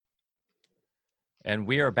And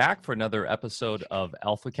we are back for another episode of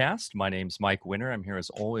AlphaCast. My name's Mike Winter. I'm here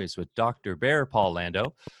as always with Dr. Bear Paul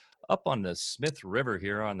Lando up on the Smith River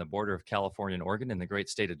here on the border of California and Oregon in the great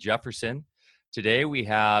state of Jefferson. Today we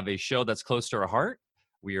have a show that's close to our heart.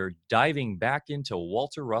 We are diving back into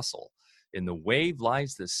Walter Russell. In the Wave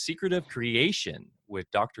Lies the Secret of Creation with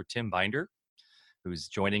Dr. Tim Binder, who's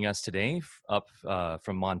joining us today up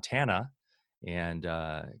from Montana. And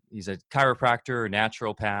he's a chiropractor,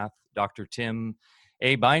 naturopath. Dr. Tim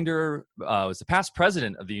A. Binder was the past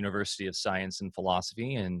president of the University of Science and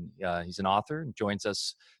Philosophy, and he's an author and joins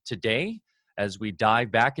us today as we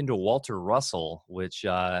dive back into Walter Russell, which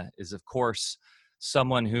is, of course,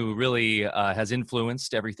 someone who really has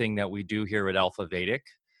influenced everything that we do here at Alpha Vedic.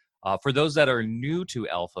 For those that are new to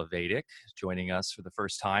Alpha Vedic, joining us for the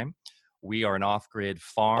first time, we are an off-grid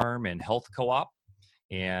farm and health co-op,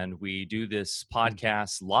 and we do this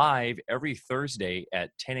podcast live every Thursday at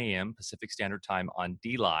 10 a.m. Pacific Standard Time on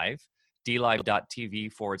DLive,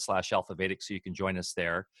 dlive.tv/Alpha Vedic, so you can join us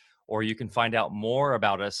there. Or you can find out more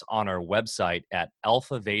about us on our website at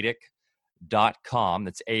alphavedic.com.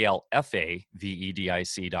 That's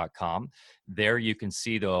ALFAVEDIC.com. There you can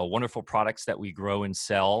see the wonderful products that we grow and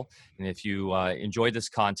sell. And if you enjoy this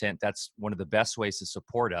content, that's one of the best ways to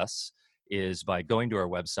support us, is by going to our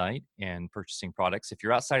website and purchasing products. If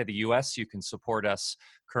you're outside of the U.S., you can support us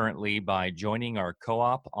currently by joining our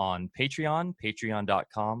co-op on Patreon,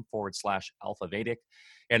 patreon.com/Alpha Vedic.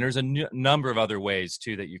 And there's a number of other ways,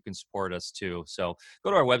 too, that you can support us, too. So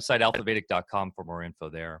go to our website, alphavedic.com, for more info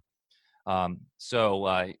there.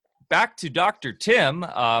 Back to Dr. Tim.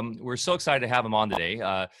 We're so excited to have him on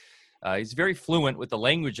today. He's very fluent with the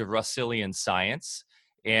language of Russellian science.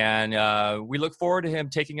 And we look forward to him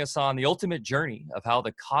taking us on the ultimate journey of how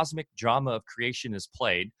the cosmic drama of creation is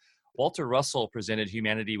played. Walter Russell presented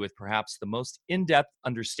humanity with perhaps the most in-depth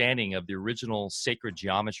understanding of the original sacred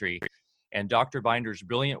geometry. And Dr. Binder's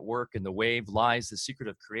brilliant work in The Wave Lies the Secret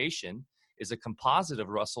of Creation is a composite of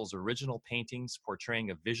Russell's original paintings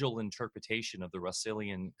portraying a visual interpretation of the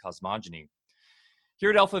Russellian cosmogony. Here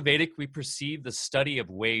at Alpha Vedic, we perceive the study of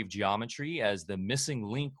wave geometry as the missing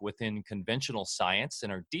link within conventional science,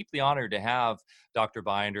 and are deeply honored to have Dr.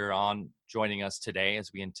 Binder on joining us today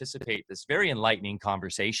as we anticipate this very enlightening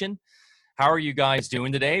conversation. How are you guys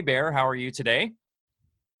doing today? Bear, how are you today?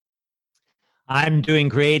 I'm doing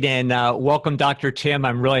great, and welcome, Dr. Tim.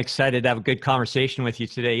 I'm really excited to have a good conversation with you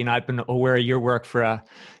today. You know, I've been aware of your work for a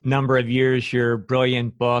number of years, your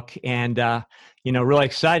brilliant book, and really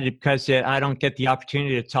excited because I don't get the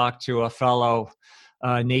opportunity to talk to a fellow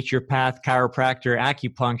naturopath, chiropractor,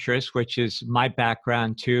 acupuncturist, which is my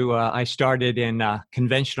background too. I started in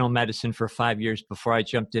conventional medicine for 5 years before I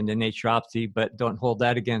jumped into naturopathy, but don't hold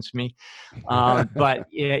that against me. But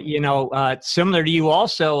similar to you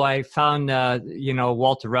also, I found,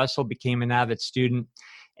 Walter Russell, became an avid student.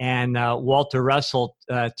 And Walter Russell,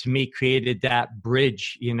 to me, created that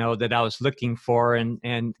bridge, that I was looking for,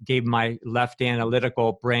 and gave my left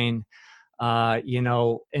analytical brain,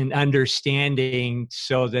 an understanding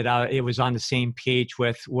so that it was on the same page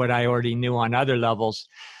with what I already knew on other levels.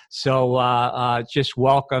 So just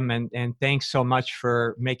welcome, and thanks so much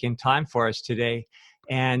for making time for us today.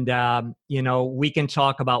 And, we can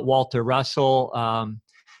talk about Walter Russell.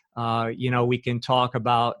 We can talk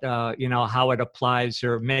about, how it applies,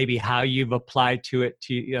 or maybe how you've applied to it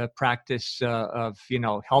to practice of,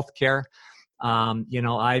 healthcare.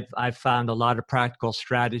 I've found a lot of practical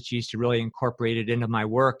strategies to really incorporate it into my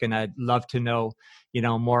work, and I'd love to know,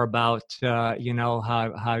 more about,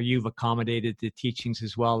 how you've accommodated the teachings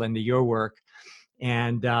as well into your work.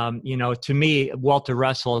 And, to me, Walter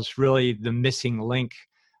Russell is really the missing link,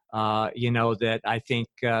 that I think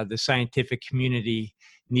the scientific community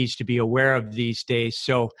needs to be aware of these days.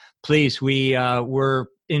 So please, we're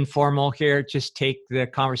informal here. Just take the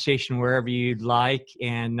conversation wherever you'd like,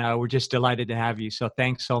 and we're just delighted to have you. So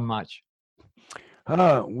thanks so much.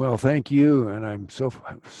 Well, thank you, and I'm so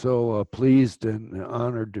pleased and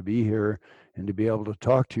honored to be here and to be able to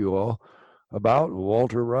talk to you all about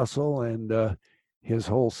Walter Russell and his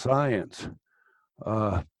whole science.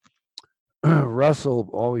 Russell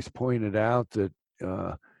always pointed out that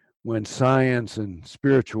when science and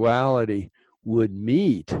spirituality would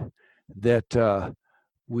meet, that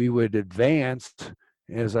we would advance,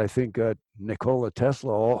 as I think Nikola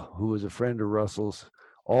Tesla, who was a friend of Russell's,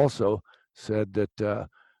 also said that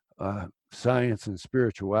science and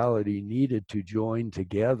spirituality needed to join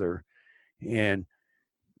together. And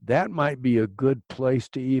that might be a good place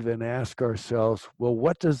to even ask ourselves, well,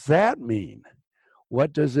 what does that mean?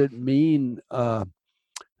 What does it mean that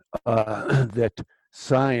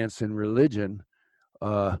science and religion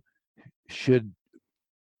should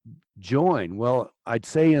join? Well, I'd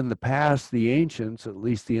say in the past, the ancients, at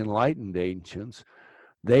least the enlightened ancients,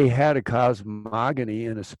 they had a cosmogony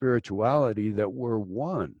and a spirituality that were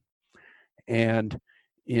one. And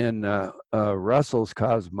in Russell's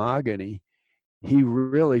cosmogony, he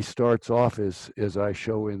really starts off as I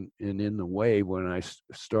show in the Wave, when I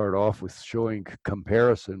start off with showing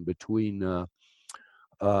comparison between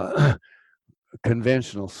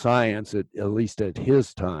conventional science, at least at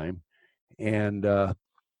his time, and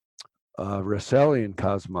Russellian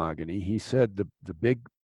cosmogony. He said the big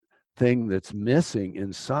thing that's missing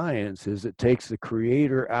in science is it takes the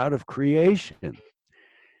creator out of creation.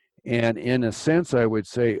 And in a sense, I would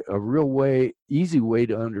say a real easy way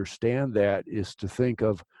to understand that is to think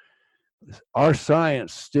of our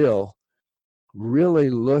science still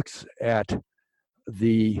really looks at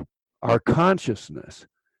our consciousness,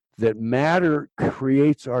 that matter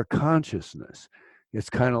creates our consciousness.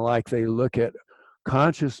 It's kind of like they look at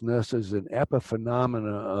consciousness as an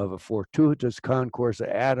epiphenomena of a fortuitous concourse of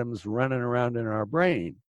atoms running around in our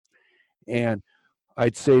brain. And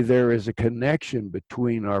I'd say there is a connection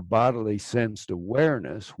between our bodily sensed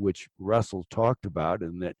awareness, which Russell talked about,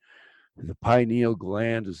 and that the pineal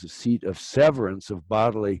gland is the seat of severance of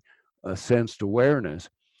bodily sensed awareness,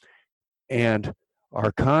 and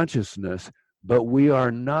our consciousness. But we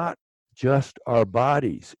are not just our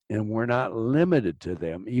bodies, and we're not limited to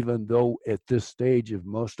them, even though at this stage of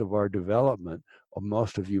most of our development, of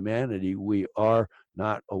most of humanity, we are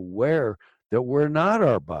not aware that we're not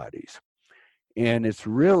our bodies. And it's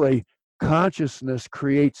really consciousness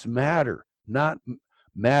creates matter, not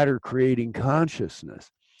matter creating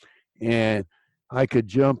consciousness. And I could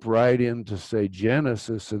jump right into, say,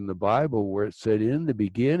 Genesis in the Bible, where it said, in the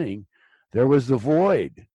beginning, there was the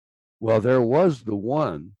void. Well, there was the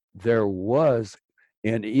one, there was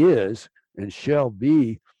and is and shall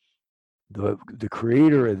be the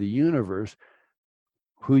creator of the universe,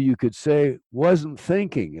 who you could say wasn't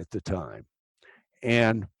thinking at the time.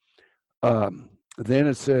 And then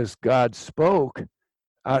it says God spoke.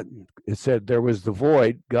 It said there was the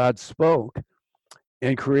void, God spoke,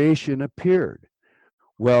 and creation appeared.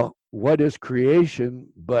 Well, what is creation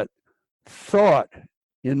but thought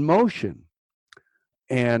in motion?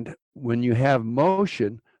 And when you have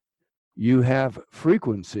motion, you have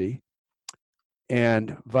frequency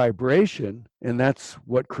and vibration, and that's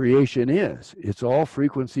what creation is. It's all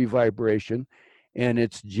frequency, vibration, and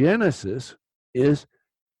its genesis is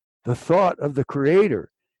the thought of the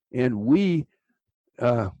creator. And we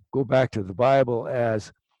go back to the Bible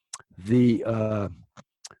as the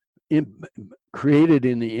created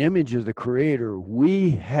in the image of the creator.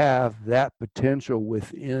 We have that potential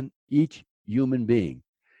within each human being.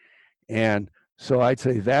 And so I'd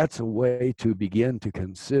say that's a way to begin to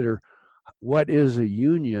consider what is a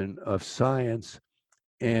union of science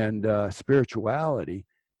and spirituality,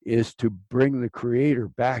 is to bring the creator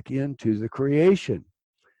back into the creation,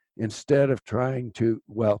 instead of trying to,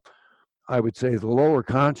 well, I would say the lower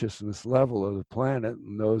consciousness level of the planet,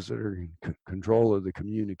 and those that are in control of the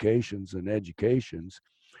communications and educations,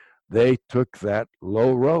 they took that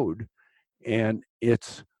low road, and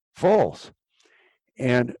it's false.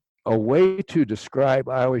 And a way to describe,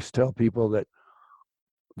 I always tell people that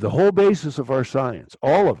the whole basis of our science,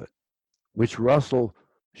 all of it, which Russell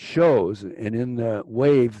shows, and in the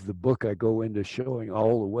Wave, the book, I go into showing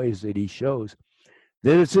all the ways that he shows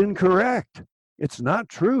that it's incorrect. It's not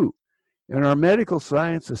true. In our medical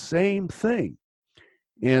science, the same thing.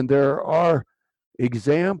 And there are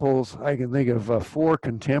examples, I can think of 4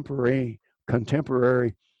 contemporary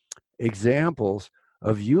examples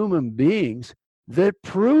of human beings that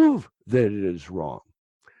prove that it is wrong.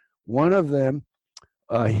 One of them,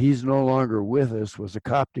 he's no longer with us, was a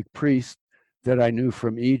Coptic priest that I knew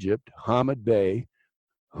from Egypt, Hamid Bey,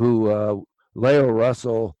 who Leo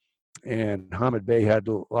Russell and Hamid Bey had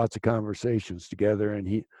lots of conversations together,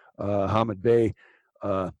 and Hamid Bey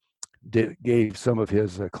gave some of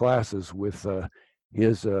his classes with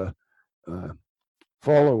his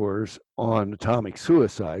followers on atomic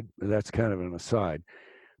suicide. That's kind of an aside.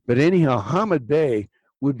 But anyhow, Hamid Bey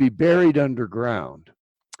would be buried underground.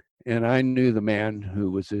 And I knew the man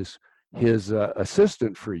who was his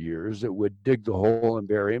assistant for years, that would dig the hole and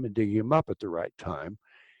bury him and dig him up at the right time.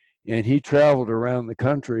 And he traveled around the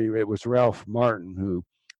country. It was Ralph Martin, who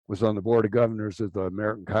was on the board of governors of the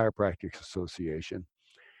American Chiropractic Association.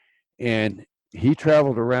 And he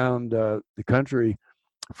traveled around the country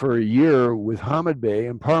for a year with Hamid Bey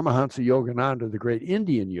and Paramahansa Yogananda, the great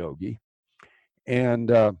Indian yogi.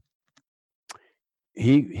 And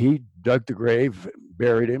he dug the grave,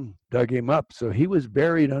 buried him, dug him up. So he was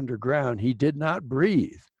buried underground. He did not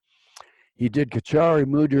breathe. He did Kachari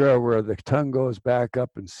Mudra, where the tongue goes back up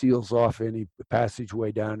and seals off any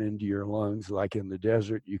passageway down into your lungs. Like in the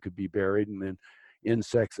desert, you could be buried, and then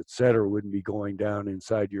insects, etc., wouldn't be going down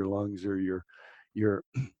inside your lungs or your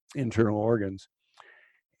internal organs.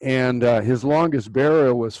 And his longest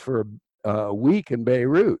burial was for a week in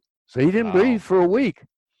Beirut. So he didn't breathe for a week.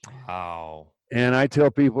 Wow. And I tell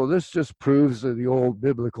people, this just proves the old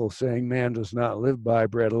biblical saying, man does not live by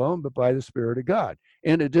bread alone, but by the Spirit of God.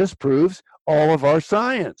 And it disproves all of our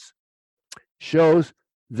science. Shows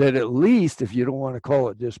that, at least, if you don't want to call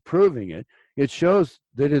it disproving it, it shows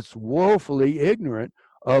that it's woefully ignorant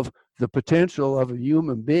of the potential of a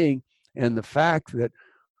human being and the fact that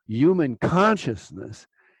human consciousness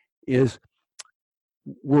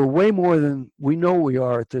we're way more than we know we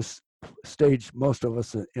are at this stage, most of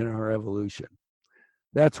us, in our evolution.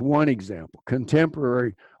 That's one example.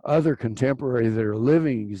 Other contemporary that are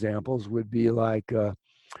living examples would be like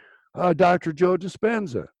Dr. Joe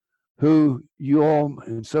Dispenza, who you all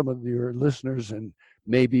and some of your listeners and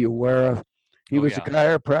may be aware of. He was a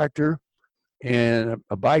chiropractor, and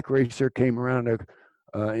a bike racer came around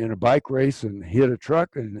in a bike race and hit a truck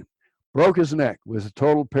and broke his neck, was a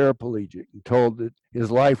total paraplegic, and told that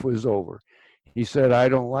his life was over. He said, I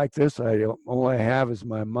don't like this. All I have is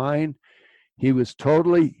my mind. He was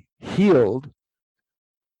totally healed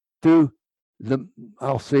through the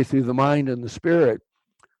mind and the spirit,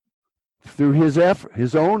 through his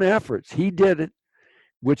own efforts. He did it,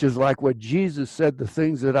 which is like what Jesus said, the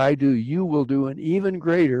things that I do, you will do, and even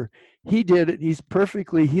greater. He did it. He's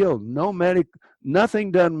perfectly healed.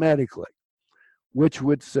 Nothing done medically, which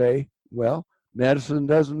would say, well, medicine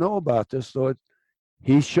doesn't know about this, so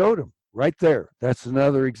he showed him right there. That's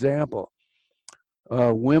another example.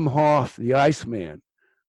 Wim Hof, the Iceman,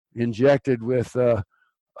 injected with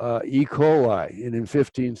E. coli, and in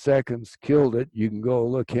 15 seconds killed it. You can go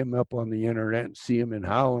look him up on the internet and see him in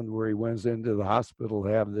Holland, where he went into the hospital to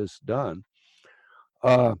have this done.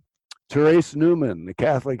 Therese Newman, the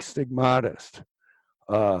Catholic stigmatist,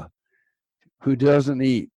 who doesn't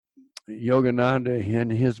eat. Yogananda, in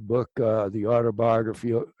his book, The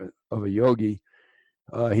Autobiography of a Yogi,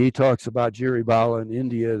 he talks about Jiri Bala in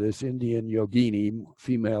India, this Indian yogini,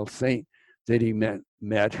 female saint that he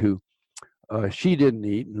met who she didn't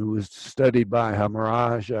eat, and who was studied by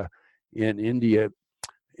Hamaraja in India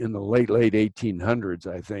in the late 1800s,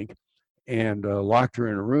 I think, and locked her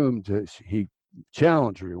in a room. He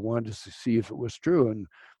challenged her. He wanted to see if it was true, and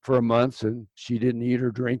for a month, and she didn't eat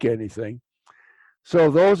or drink anything.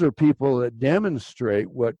 So those are people that demonstrate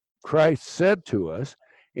what Christ said to us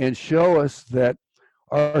and show us that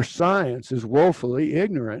our science is woefully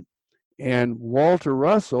ignorant. And Walter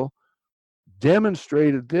Russell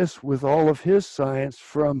demonstrated this with all of his science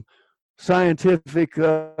from scientific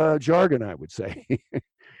jargon, I would say,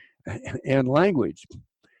 and language.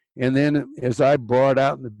 And then, as I brought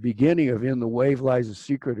out in the beginning of In the Wave Lies the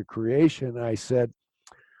Secret of Creation, I said,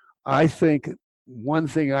 I think one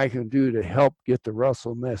thing I can do to help get the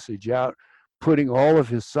Russell message out, putting all of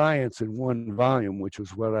his science in one volume, which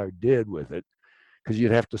was what I did with it, because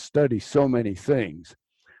you'd have to study so many things.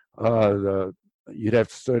 You'd have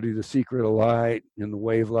to study The Secret of Light, In the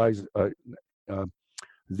Wave Lies,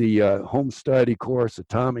 the Home Study Course,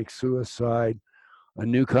 Atomic Suicide, A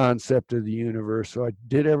New Concept of the Universe. So I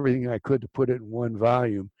did everything I could to put it in one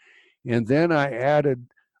volume. And then I added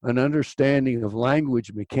an understanding of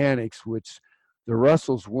language mechanics, which the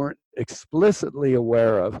Russells weren't explicitly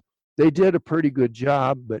aware of. They did a pretty good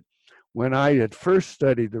job, but when I had first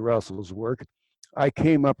studied the Russells' work, I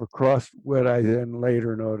came up across what I then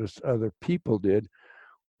later noticed other people did,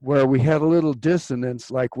 where we had a little dissonance,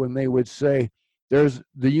 like when they would say, the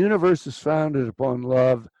universe is founded upon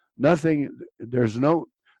love, there's no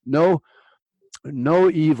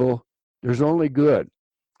evil, there's only good.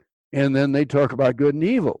 And then they talk about good and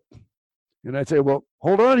evil. And I'd say, well,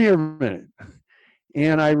 hold on here a minute.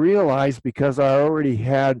 And I realized, because I already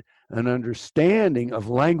had an understanding of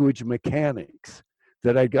language mechanics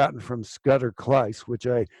that I'd gotten from Scudder Kleiss, which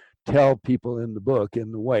I tell people in the book,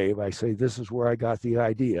 In the Wave, I say, this is where I got the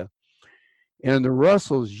idea. And the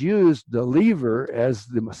Russells used the lever as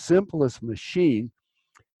the simplest machine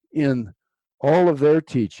in all of their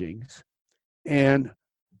teachings. And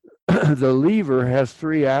the lever has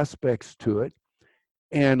three aspects to it.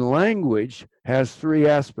 And language has three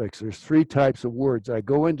aspects. There's three types of words. I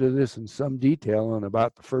go into this in some detail on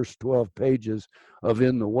about the first 12 pages of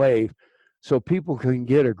In the Wave, so people can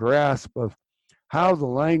get a grasp of how the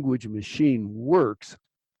language machine works.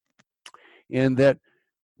 And that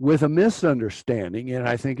with a misunderstanding, and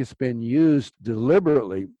I think it's been used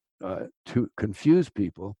deliberately to confuse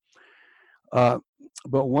people,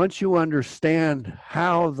 but once you understand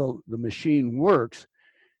how the machine works,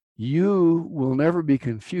 you will never be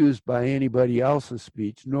confused by anybody else's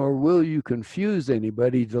speech, nor will you confuse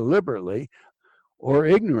anybody deliberately or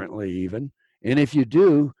ignorantly even. And if you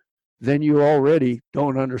do, then you already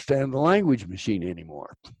don't understand the language machine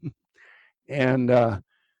anymore. And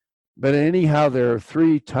but anyhow, there are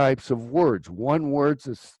three types of words. One word's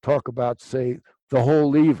is talk about, say, the whole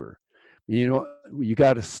lever. You know, you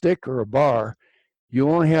got a stick or a bar. You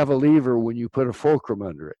only have a lever when you put a fulcrum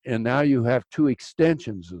under it. And now you have two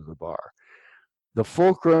extensions of the bar. The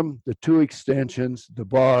fulcrum, the two extensions, the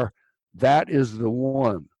bar, that is the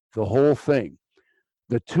one, the whole thing.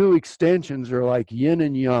 The two extensions are like yin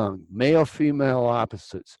and yang, male, female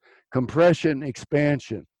opposites, compression,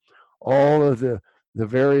 expansion, all of the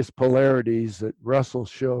various polarities that Russell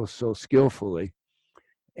shows so skillfully.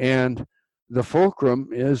 And the fulcrum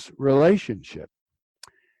is relationship.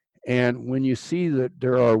 And when you see that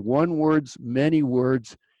there are one words, many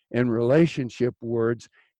words, and relationship words,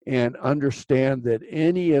 and understand that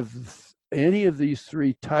any of these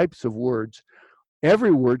three types of words,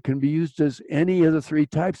 every word can be used as any of the three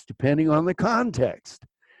types depending on the context.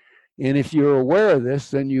 And if you're aware of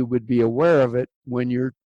this, then you would be aware of it when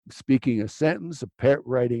you're speaking a sentence,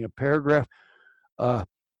 writing a paragraph,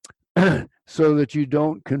 so that you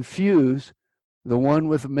don't confuse the one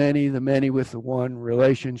with many, the many with the one,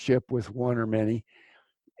 relationship with one or many.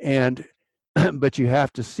 And but you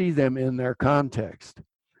have to see them in their context.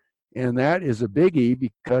 And that is a biggie,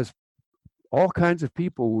 because all kinds of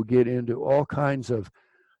people will get into all kinds of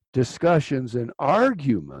discussions and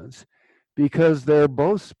arguments because they're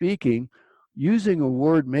both speaking using a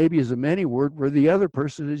word maybe as a many word where the other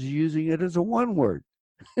person is using it as a one word.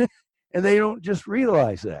 And they don't just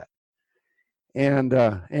realize that. And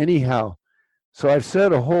anyhow, so I've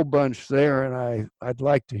said a whole bunch there, and I'd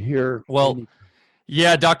like to hear. Well,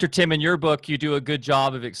 yeah, Dr. Tim, in your book, you do a good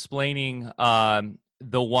job of explaining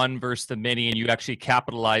the one versus the many, and you actually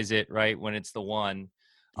capitalize it, right, when it's the one.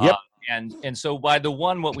 Yep. And so by the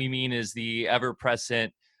one, what we mean is the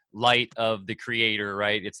ever-present light of the creator,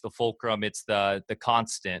 right? It's the fulcrum, it's the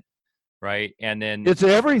constant, right? And then it's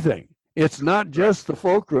everything. It's not just the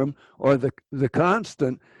fulcrum or the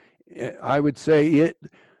constant. I would say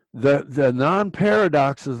the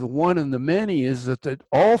non-paradox of the one and the many is that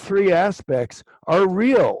all three aspects are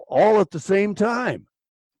real all at the same time.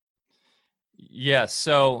 Yes.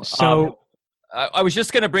 So I was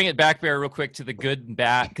just going to bring it back there real quick to the good and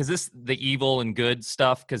bad, because the evil and good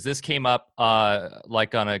stuff, because this came up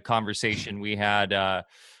like on a conversation we had on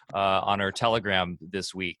our Telegram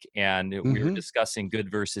this week, and we were discussing good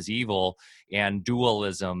versus evil and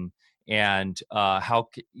dualism, and how,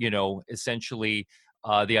 essentially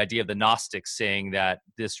the idea of the Gnostics saying that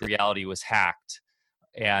this reality was hacked,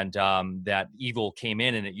 and that evil came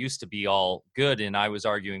in and it used to be all good. And I was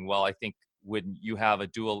arguing, well, I think when you have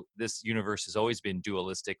this universe has always been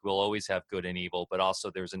dualistic. We'll always have good and evil, but also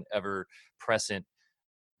there's an ever-present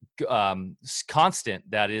constant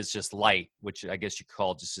that is just light, which I guess you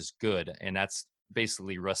call just as good. And that's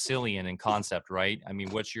basically Russellian in concept, right? I mean,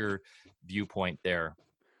 what's your viewpoint there?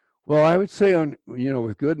 Well, I would say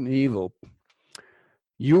with good and evil,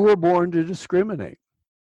 you were born to discriminate.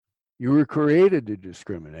 You were created to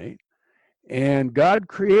discriminate. And God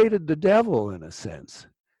created the devil in a sense,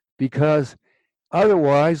 because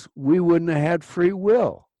otherwise we wouldn't have had free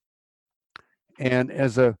will. And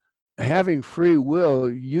having free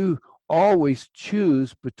will, you always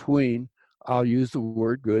choose between, I'll use the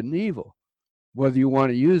word good and evil. Whether you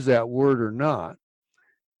want to use that word or not,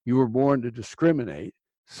 you were born to discriminate.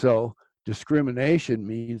 So discrimination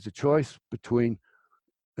means a choice between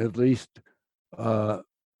at least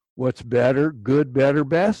what's better, good, better,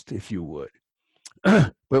 best, if you would.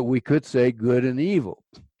 But we could say good and evil.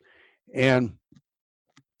 And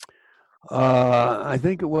I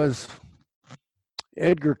think it was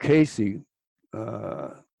Edgar Cayce,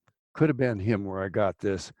 could have been him where I got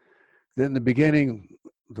this. That in the beginning,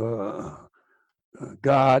 the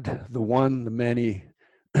God, the one, the many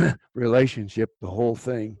relationship, the whole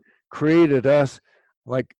thing, created us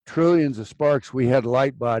like trillions of sparks. We had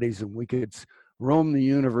light bodies and we could roam the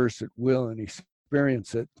universe at will and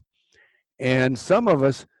experience it. And some of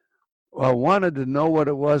us wanted to know what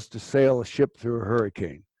it was to sail a ship through a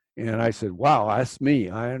hurricane. And I said, wow, that's me.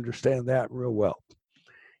 I understand that real well.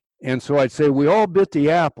 And so I'd say we all bit the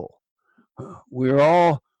apple. We're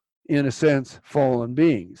all, in a sense, fallen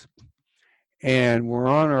beings. And we're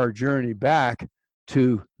on our journey back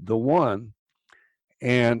to the one.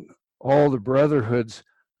 And all the brotherhoods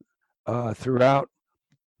throughout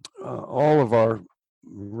all of our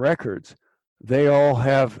records, they all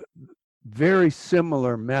have very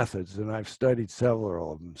similar methods, and I've studied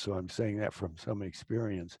several of them, so I'm saying that from some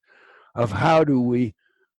experience, of how do we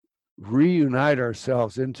reunite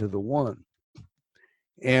ourselves into the one.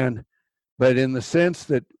 But in the sense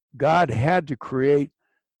that God had to create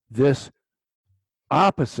this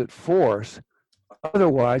opposite force,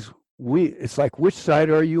 otherwise it's like, which side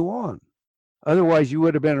are you on? Otherwise you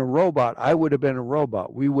would have been a robot. I would have been a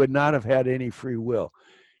robot. We would not have had any free will.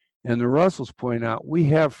 And the Russells point out, we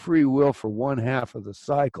have free will for one half of the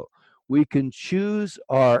cycle. We can choose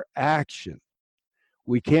our action.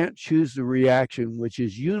 We can't choose the reaction, which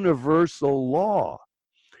is universal law.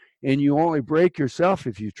 And you only break yourself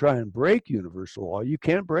if you try and break universal law. You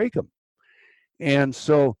can't break them. And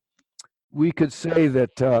so we could say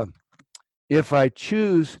that if I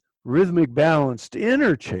choose rhythmic balanced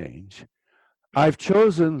interchange, I've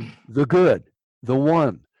chosen the good, the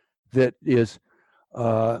one that is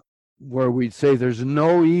where we'd say there's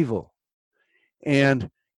no evil. And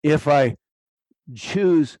if I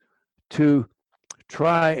choose to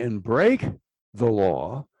try and break the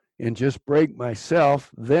law and just break myself,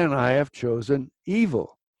 then I have chosen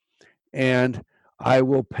evil. And I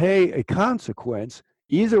will pay a consequence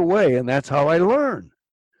either way, and that's how I learn.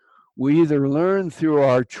 We either learn through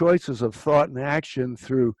our choices of thought and action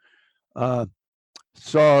through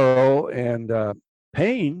sorrow and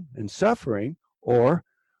pain and suffering, or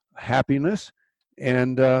happiness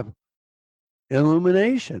and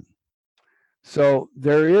illumination. So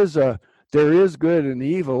there is good and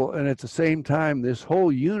evil, and at the same time, this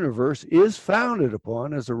whole universe is founded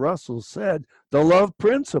upon, as the Russells said, the love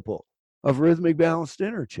principle of rhythmic balanced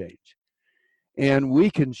interchange. And we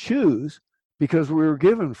can choose, because we were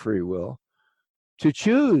given free will, to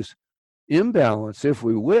choose imbalance if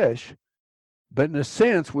we wish, but in a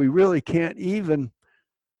sense, we really can't even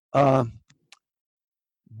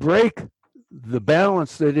break the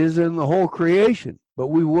balance that is in the whole creation, but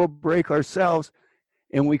we will break ourselves,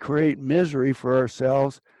 and we create misery for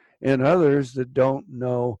ourselves and others that don't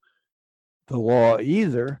know the law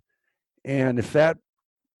either. And if that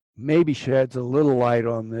maybe sheds a little light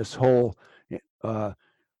on this whole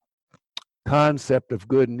concept of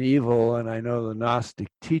good and evil, and I know the Gnostic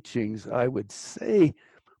teachings, I would say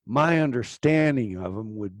my understanding of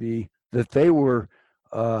them would be that they were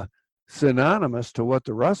synonymous to what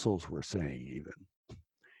the Russells were saying even.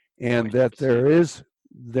 And that there is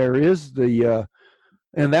the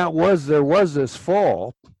and there was this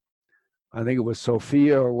fall, I think it was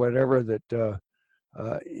Sophia or whatever, that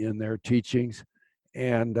in their teachings,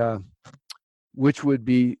 and which would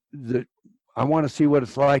be that I want to see what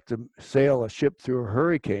it's like to sail a ship through a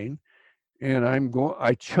hurricane, and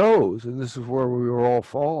I chose, and this is where we were all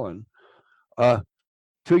fallen, to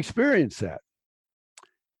experience that.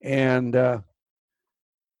 And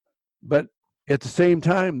but at the same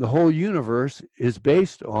time, the whole universe is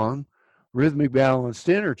based on rhythmic balanced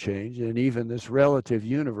interchange, and even this relative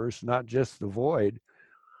universe, not just the void,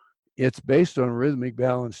 it's based on rhythmic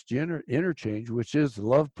balanced interchange, which is the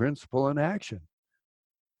love principle in action.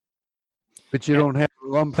 But you don't have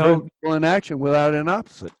love principle in action without an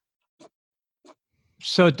opposite.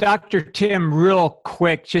 So, Dr. Tim, real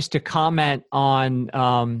quick, just to comment on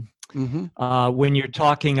when you're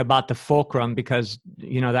talking about the fulcrum, because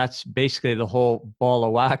that's basically the whole ball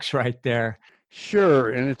of wax right there.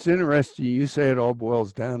 Sure, and it's interesting you say it all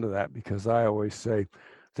boils down to that, because I always say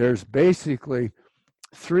there's basically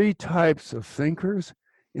three types of thinkers.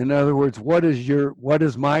 In other words, what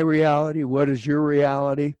is my reality? What is your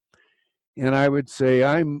reality? And I would say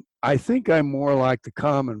I think I'm more like the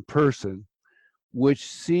common person, which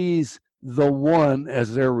sees the one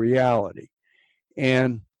as their reality.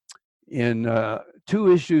 And in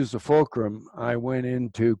 2 issues of Fulcrum, I went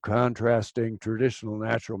into contrasting traditional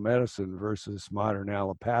natural medicine versus modern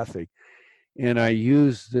allopathic. And I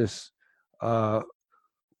used this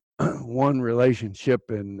one relationship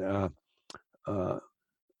in the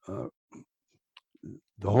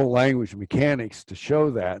whole language mechanics to show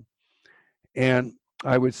that. And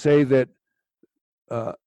I would say that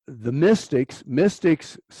the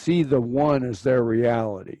mystics see the one as their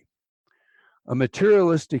reality. A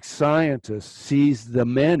materialistic scientist sees the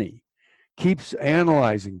many, keeps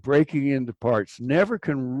analyzing, breaking into parts, never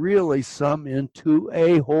can really sum into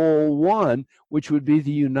a whole one, which would be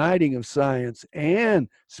the uniting of science and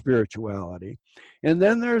spirituality. And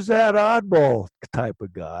then there's that oddball type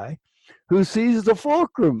of guy who sees the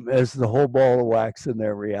fulcrum as the whole ball of wax in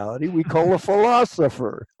their reality. We call a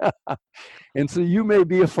philosopher. And so you may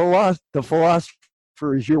be the philosopher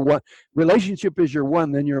is your one, relationship is your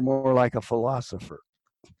one, then you're more like a philosopher.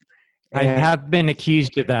 I have been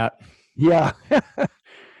accused of that. Yeah.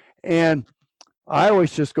 And I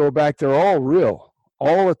always just go back, they're all real,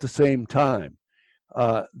 all at the same time.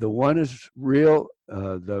 The one is real,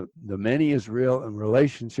 the many is real, and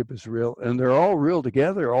relationship is real, and they're all real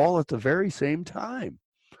together, all at the very same time.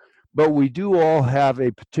 But we do all have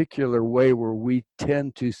a particular way where we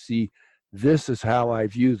tend to see, this is how I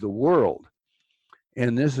view the world.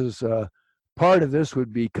 And this is part of this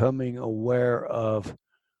would be becoming aware of,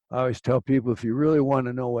 I always tell people, if you really want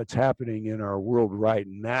to know what's happening in our world right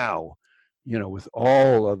now, with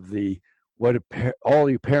all of the all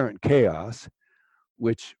the apparent chaos,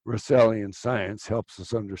 which Russellian science helps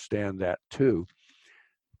us understand that too.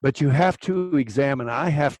 But you have to examine, I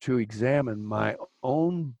have to examine my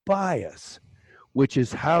own bias, which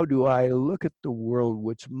is, how do I look at the world,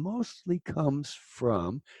 which mostly comes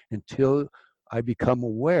from, until I become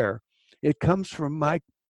aware, it comes from my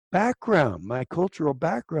background, my cultural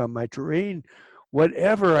background, my terrain,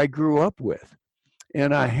 whatever I grew up with.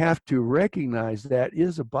 And I have to recognize that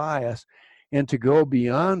is a bias. And to go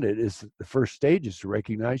beyond it is the first stage, is to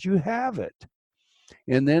recognize you have it.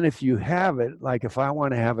 And then if you have it, like if I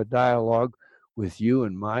want to have a dialogue with you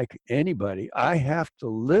and Mike, anybody, I have to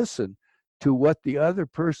listen to what the other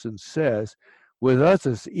person says. With us,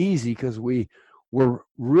 it's easy because we're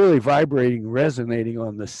really vibrating, resonating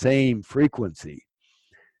on the same frequency.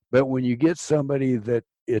 But when you get somebody that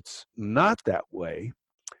it's not that way,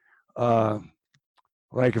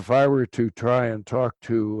 like if I were to try and talk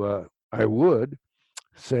to, I would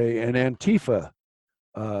say, an Antifa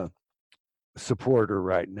supporter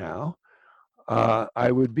right now,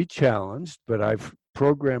 I would be challenged, but I've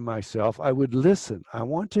programmed myself. I would listen. I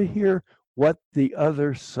want to hear what the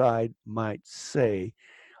other side might say.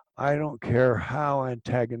 I don't care how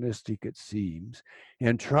antagonistic it seems,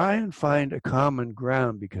 and try and find a common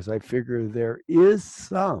ground, because I figure there is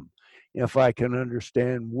some, if I can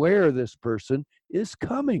understand where this person is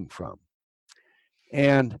coming from.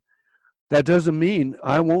 And that doesn't mean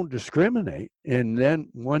I won't discriminate. And then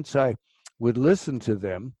once I would listen to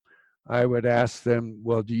them, I would ask them,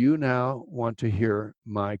 well, do you now want to hear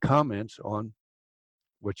my comments on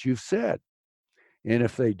what you've said? And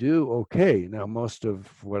if they do, okay. Now, most of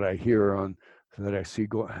what I hear on that I see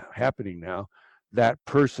happening now, that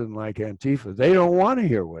person like Antifa, they don't want to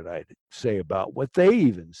hear what I say about what they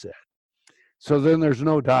even said. So then there's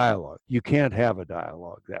no dialogue. You can't have a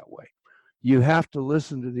dialogue that way. You have to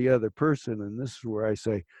listen to the other person. And this is where I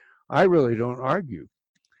say, I really don't argue,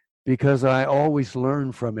 because I always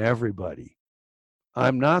learn from everybody.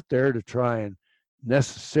 I'm not there to try and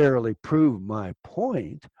necessarily prove my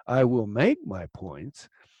point. I will make my points,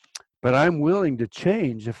 but I'm willing to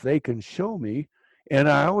change if they can show me. And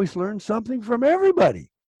I always learn something from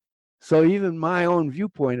everybody. So even my own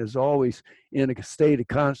viewpoint is always in a state of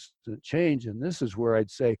constant change. And this is where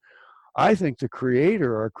I'd say, I think the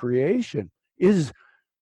creator, our creation, is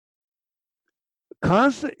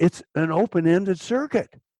constant. It's an open-ended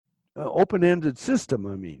circuit, open-ended system,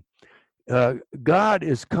 I mean. God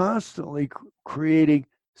is constantly creating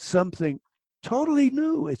something totally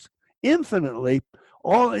new. It's infinitely,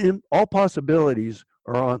 all possibilities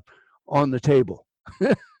are on the table.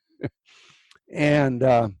 And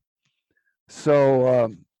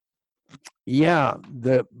yeah,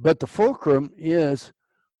 but the fulcrum is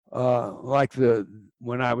like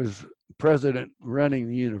when I was president running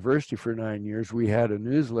the university for 9 years, we had a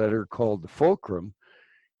newsletter called the Fulcrum,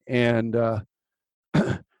 and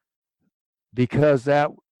because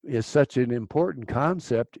that is such an important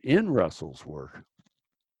concept in Russell's work.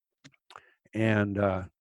 And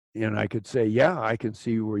I could say, yeah, I can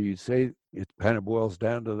see where you say it kind of boils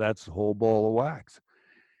down to, that's the whole ball of wax.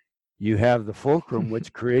 You have the fulcrum,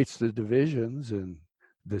 which creates the divisions, and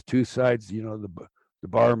the two sides, the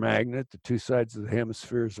bar magnet, the two sides of the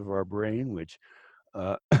hemispheres of our brain, which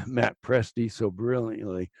Matt Presti so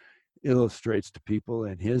brilliantly illustrates to people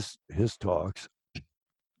in his talks.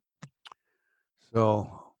 So,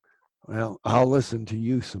 well, I'll listen to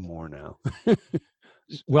you some more now.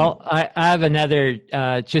 Well, I have another,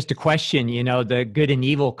 just a question, the good and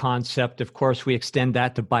evil concept. Of course, we extend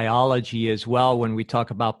that to biology as well when we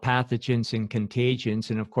talk about pathogens and contagions.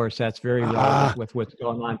 And of course, that's very relevant with what's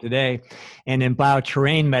going on today. And in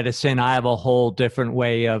bioterrain medicine, I have a whole different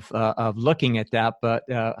way of looking at that. But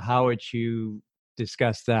how would you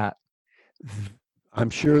discuss that? I'm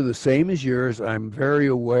sure the same as yours. I'm very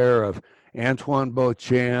aware of Antoine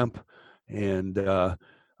Beauchamp and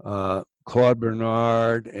Claude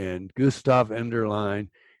Bernard and Gustav Enderlein.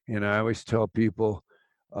 And I always tell people,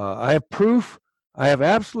 I have proof. I have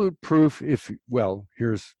absolute proof. If you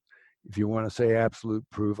want to say absolute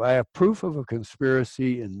proof, I have proof of a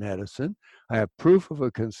conspiracy in medicine. I have proof of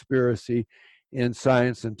a conspiracy in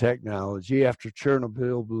science and technology. After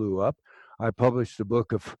Chernobyl blew up, I published a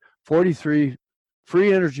book of 43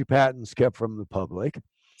 free energy patents kept from the public.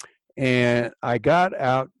 And I got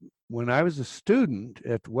out when I was a student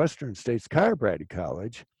at Western States Chiropractic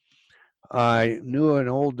College. I knew an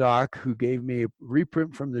old doc who gave me a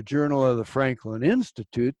reprint from the Journal of the Franklin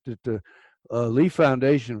Institute that the Lee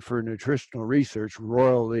Foundation for Nutritional Research,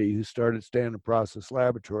 Royal Lee, who started Standard Process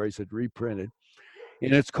Laboratories, had reprinted.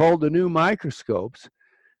 And it's called The New Microscopes,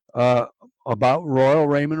 about Royal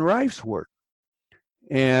Raymond Rife's work.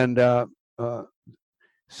 And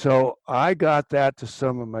so I got that to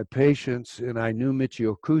some of my patients, and I knew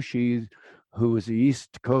Michio Kushi, who was the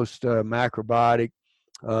East Coast macrobiotic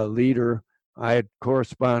leader. I had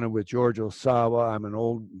corresponded with George Osawa. I'm an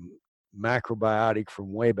old macrobiotic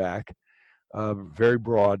from way back, very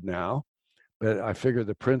broad now, but I figure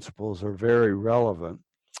the principles are very relevant.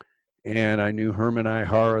 And I knew Herman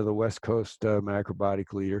Ihara, the West Coast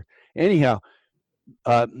macrobiotic leader. Anyhow,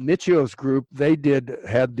 Michio's group, they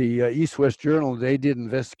had the East-West Journal, they did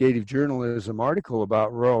investigative journalism article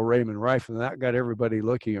about Royal Raymond Rife, and that got everybody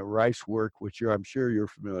looking at Rife's work, which I'm sure you're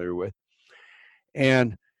familiar with.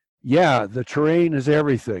 And yeah, the terrain is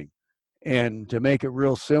everything. And to make it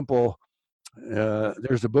real simple,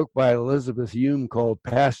 there's a book by Elizabeth Hume called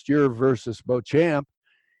Pasteur versus Beauchamp,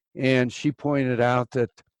 and she pointed out that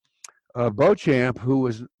Beauchamp, who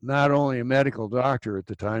was not only a medical doctor at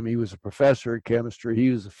the time, he was a professor of chemistry, he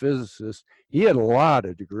was a physicist, he had a lot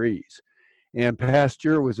of degrees. And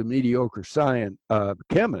Pasteur was a mediocre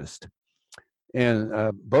chemist,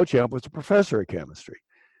 and Beauchamp was a professor of chemistry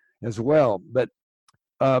as well. But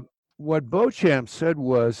what Beauchamp said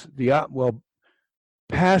was,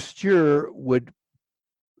 Pasteur would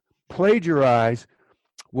plagiarize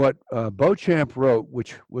what Beauchamp wrote,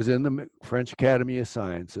 which was in the French Academy of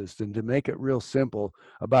Sciences, and to make it real simple,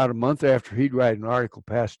 about a month after he'd write an article,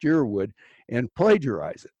 Pasteur would, and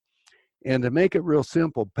plagiarize it. And to make it real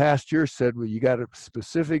simple, Pasteur said, well, you got a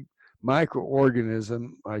specific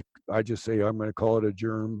microorganism, I just say, I'm going to call it a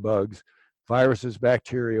germ, bugs, viruses,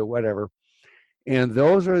 bacteria, whatever, and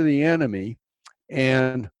those are the enemy,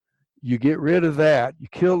 and you get rid of that, you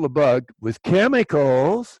kill the bug with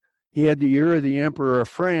chemicals. He had the ear of the Emperor of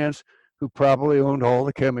France, who probably owned all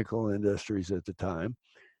the chemical industries at the time.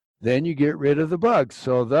 Then you get rid of the bugs.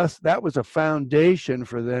 So thus, that was a foundation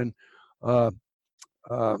for then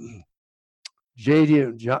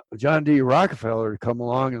John D. Rockefeller to come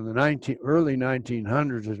along in the early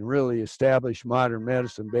 1900s and really establish modern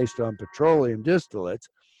medicine based on petroleum distillates.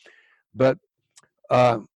 But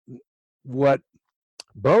what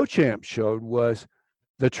Beauchamp showed was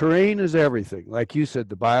the terrain is everything. Like you said,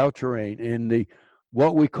 the bioterrain. And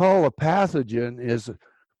what we call a pathogen is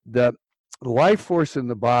the life force in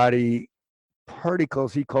the body,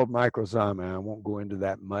 particles he called microzoa. I won't go into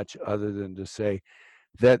that much other than to say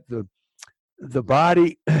that the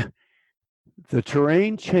body, the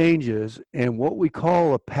terrain changes, and what we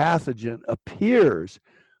call a pathogen appears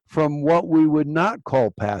from what we would not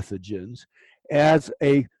call pathogens as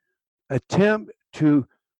a attempt to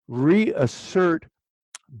reassert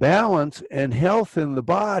balance and health in the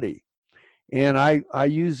body. And I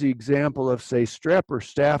use the example of, say, strep or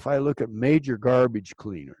staph. I look at major garbage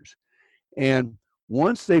cleaners. And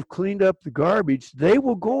once they've cleaned up the garbage, they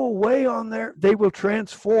will go away they will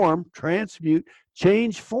transform, transmute,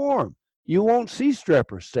 change form. You won't see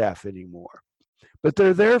strep or staph anymore. But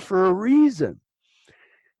they're there for a reason.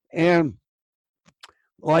 And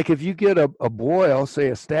like if you get a boil, say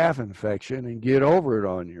a staph infection, and get over it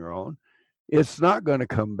on your own, it's not going to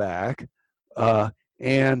come back,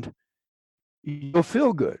 and you'll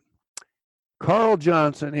feel good. Carl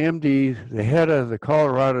Johnson, MD, the head of the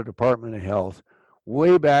Colorado Department of Health,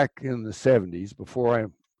 way back in the 70s, before I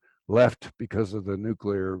left because of the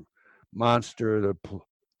nuclear monster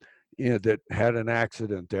that had an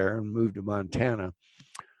accident there and moved to Montana,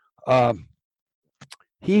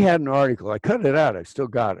 he had an article. I cut it out. I still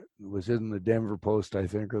got it. It was in the Denver Post, I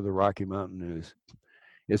think, or the Rocky Mountain News.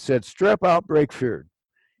 It said, strep outbreak feared.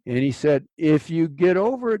 And he said, if you get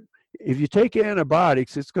over it, if you take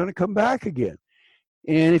antibiotics, it's going to come back again.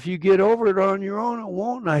 And if you get over it on your own, it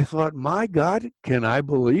won't. And I thought, my God, can I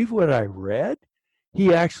believe what I read?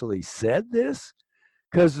 He actually said this?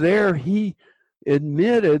 Because there he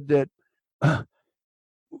admitted that,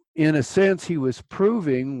 in a sense, he was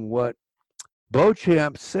proving what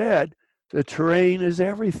Beauchamp said, the terrain is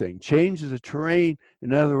everything. Change the terrain.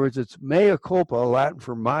 In other words, it's mea culpa, Latin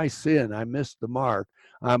for my sin. I missed the mark.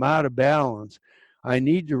 I'm out of balance. I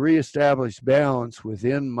need to reestablish balance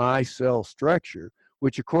within my cell structure,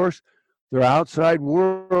 which of course the outside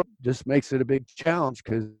world just makes it a big challenge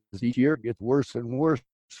because each year it gets worse and worse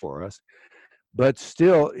for us. But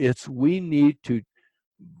still, we need to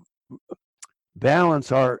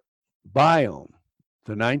balance our biome.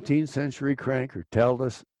 The 19th century cranker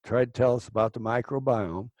tried to tell us about the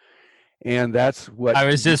microbiome, and that's what I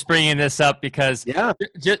was just bringing this up because, yeah,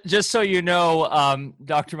 just so you know,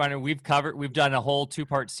 Dr. Miner, we've done a whole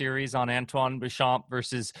 2-part series on Antoine Béchamp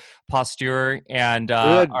versus Pasteur, and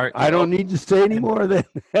good. I don't need to say any more than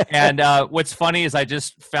that. And what's funny is I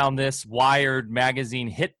just found this Wired magazine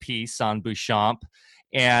hit piece on Béchamp,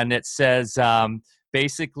 and it says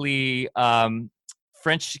basically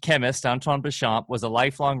French chemist Antoine Béchamp was a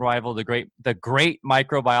lifelong rival of the great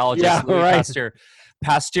microbiologist Louis Pasteur.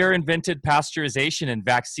 Pasteur invented pasteurization in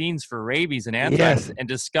vaccines for rabies and anthrax and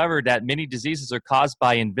discovered that many diseases are caused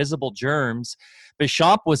by invisible germs.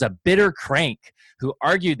 Béchamp was a bitter crank who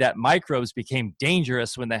argued that microbes became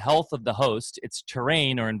dangerous when the health of the host, its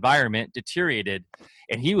terrain or environment, deteriorated,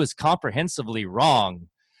 and he was comprehensively wrong.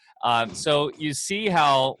 So you see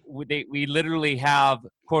how we literally have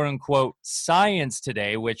quote-unquote science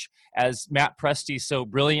today, which, as Matt Presti so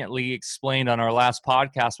brilliantly explained on our last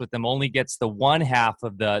podcast with them, only gets the one half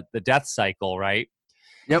of the death cycle, right?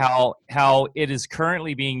 Yep. How it is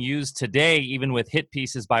currently being used today, even with hit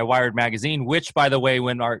pieces by Wired magazine, which, by the way,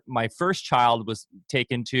 when my first child was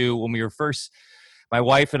taken to, when we were first, my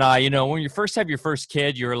wife and I, when you first have your first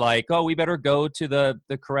kid, you're like, oh, we better go to the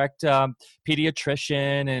correct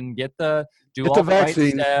pediatrician and get all the right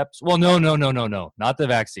steps. Well, no, not the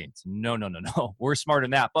vaccines. No. We're smarter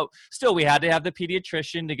than that. But still, we had to have the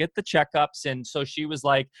pediatrician to get the checkups. And so she was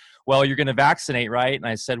like, well, you're going to vaccinate, right? And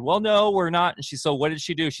I said, well, no, we're not. And so what did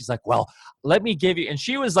she do? She's like, well, let me give you. And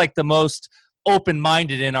she was like the most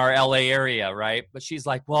open-minded in our LA area, right? But she's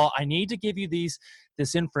like, well, I need to give you this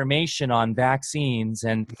information on vaccines.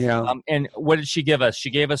 And and what did she give us? She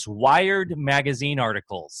gave us Wired magazine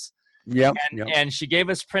articles. And she gave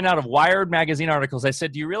us printout of Wired magazine articles. I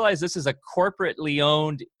said, do you realize this is a corporately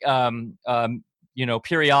owned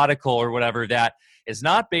periodical or whatever that is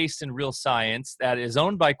not based in real science, that is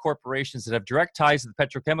owned by corporations that have direct ties to the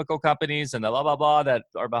petrochemical companies and the blah blah blah that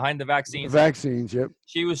are behind the vaccines. Yep.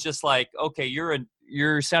 She was just like, okay,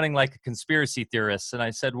 you're sounding like a conspiracy theorist. And I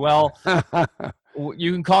said, well,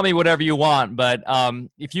 you can call me whatever you want, but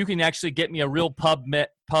if you can actually get me a real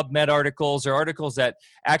PubMed articles or articles that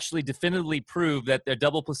actually definitively prove that the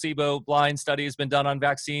double placebo blind study has been done on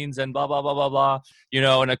vaccines and blah, blah, blah, blah, blah,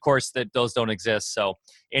 and of course that those don't exist. So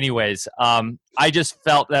anyways, I just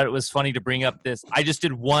felt that it was funny to bring up this. I just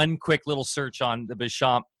did one quick little search on the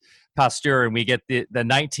Béchamp Pasteur and we get the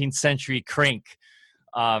 19th century crank.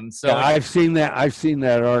 I've seen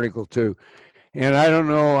that article too. And I don't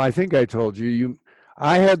know, I think I told you,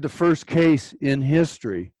 I had the first case in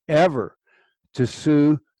history ever to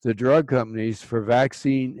sue the drug companies for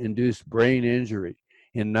vaccine-induced brain injury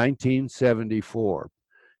in 1974.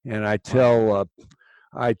 And I tell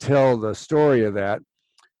the story of that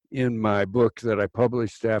in my book that I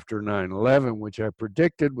published after 9/11, which I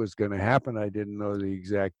predicted was going to happen. I didn't know the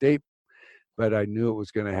exact date, but I knew it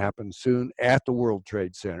was going to happen soon at the World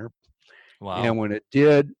Trade Center. Wow. And when it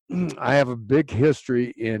did, I have a big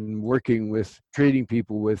history in treating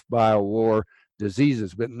people with biowar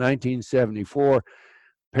diseases. But in 1974,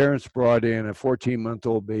 parents brought in a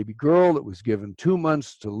 14-month-old baby girl that was given 2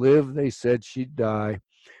 months to live. They said she'd die.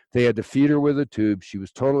 They had to feed her with a tube. She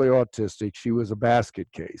was totally autistic. She was a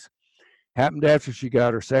basket case. Happened after she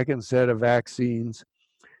got her second set of vaccines.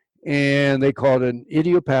 And they called it an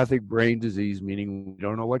idiopathic brain disease, meaning we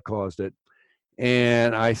don't know what caused it.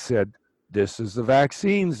 And I said, this is the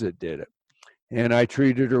vaccines that did it. And I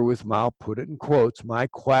treated her with, I'll put it in quotes, my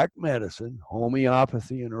quack medicine,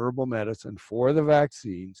 homeopathy and herbal medicine for the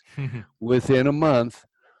vaccines. Within a month,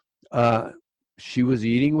 she was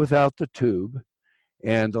eating without the tube.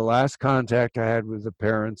 And the last contact I had with the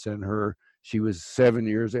parents and her, she was 7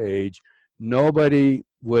 years of age, nobody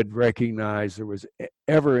would recognize there was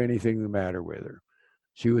ever anything the matter with her.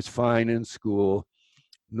 She was fine in school,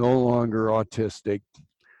 no longer autistic.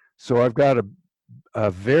 So I've got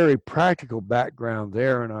a very practical background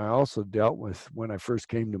there, and I also dealt with, when I first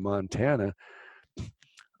came to Montana,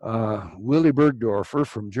 Willy Bergdorfer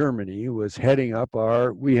from Germany was heading up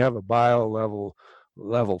we have a level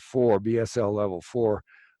 4, BSL level 4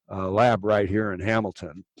 lab right here in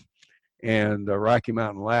Hamilton. And Rocky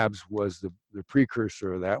Mountain Labs was the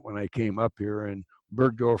precursor of that when I came up here, and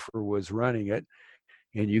Bergdorfer was running it.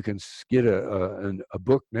 And you can get a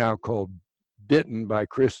book now called Bitten by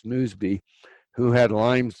Chris Newsby, who had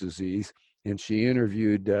Lyme's disease. and she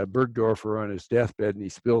interviewed Bergdorfer on his deathbed, and he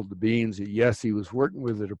spilled the beans. Yes, he was working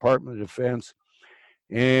with the Department of Defense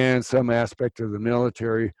and some aspect of the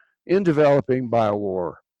military in developing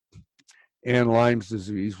biowar. And Lyme's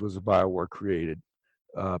disease was a biowar created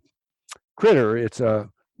critter. It's a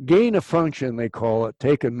gain of function, they call it,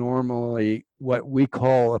 taken normally what we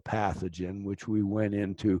call a pathogen, which we went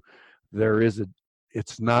into.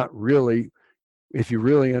 It's not really, if you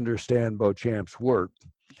really understand Beauchamp's work,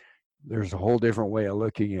 there's a whole different way of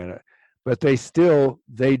looking at it. But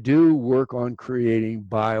they do work on creating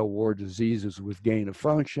biowar diseases with gain of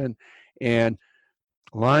function. And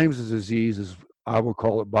Lyme's disease is, I will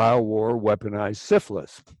call it biowar weaponized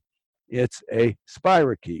syphilis. It's a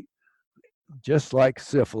spirochete, just like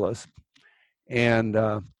syphilis.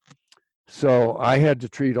 And so I had to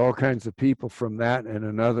treat all kinds of people from that, and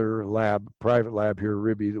another private lab here,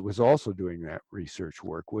 Ribby, that was also doing that research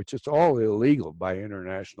work, which is all illegal by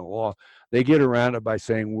international law. They get around it by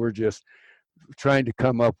saying we're just trying to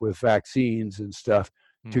come up with vaccines and stuff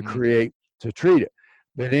to treat it.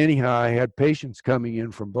 But anyhow, I had patients coming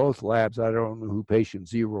in from both labs. I don't know who patient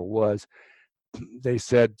 0 was. They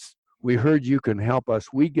said, we heard you can help us.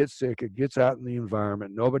 We get sick. It gets out in the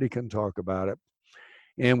environment. Nobody can talk about it.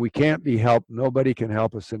 And we can't be helped. Nobody can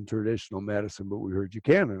help us in traditional medicine, but we heard you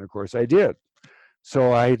can. And of course I did.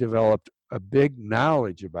 So I developed a big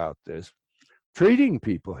knowledge about this, treating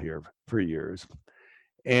people here for years.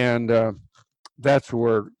 And that's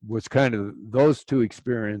where was kind of, those two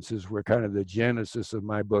experiences were kind of the genesis of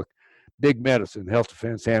my book, Big Medicine, Health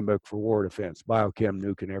Defense Handbook for War Defense, Biochem,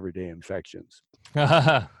 Nuke, and Everyday Infections.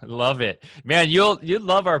 Love it, man. You'll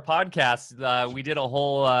love our podcast. We did a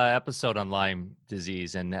whole episode on Lyme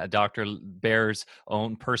disease and Dr. Baer's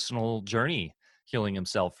own personal journey healing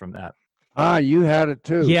himself from that. You had it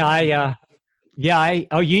too.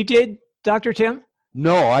 Oh, you did, Dr. Tim?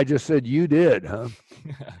 No, I just said you did, huh?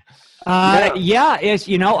 Yeah, it's,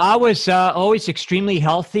 I was always extremely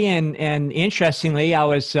healthy, and interestingly, I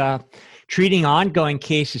was treating ongoing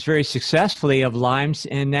cases very successfully of Lyme's,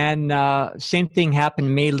 and then same thing happened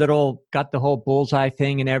to me. Got the whole bullseye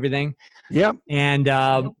thing and everything. Yep. And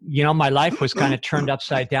my life was kind of turned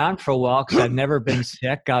upside down for a while because I'd never been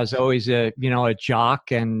sick. I was always a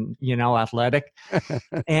jock and athletic,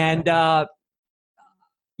 and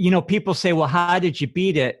people say, well, how did you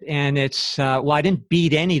beat it? And it's, I didn't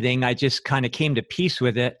beat anything. I just kind of came to peace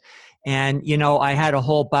with it. And, I had a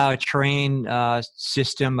whole bioterrain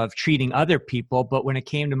system of treating other people. But when it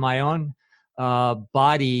came to my own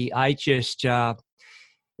body, I just,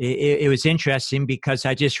 it was interesting because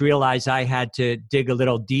I just realized I had to dig a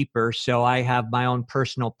little deeper. So I have my own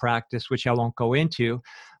personal practice, which I won't go into.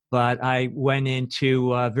 But I went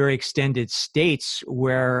into very extended states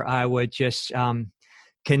where I would just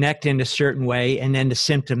connect in a certain way, and then the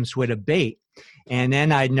symptoms would abate. And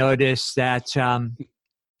then I noticed that,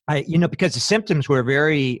 because the symptoms were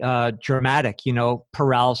very dramatic,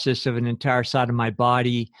 paralysis of an entire side of my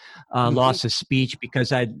body, loss of speech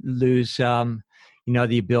because I'd lose,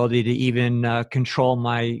 the ability to even control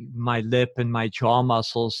my lip and my jaw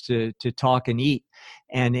muscles to talk and eat.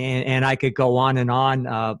 And I could go on and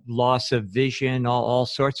on, loss of vision, all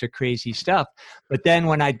sorts of crazy stuff. But then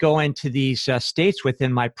when I'd go into these states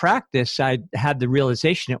within my practice, I'd have the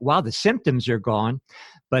realization that, wow, the symptoms are gone.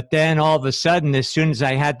 But then all of a sudden, as soon as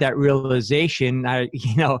I had that realization, I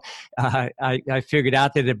figured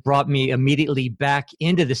out that it brought me immediately back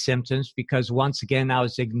into the symptoms, because once again, I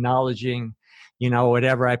was acknowledging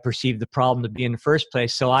whatever I perceived the problem to be in the first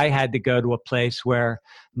place. So I had to go to a place where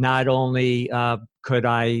not only could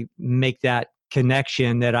I make that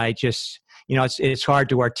connection that I just, it's hard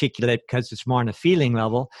to articulate because it's more on a feeling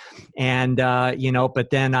level. And, but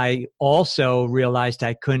then I also realized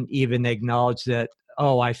I couldn't even acknowledge that,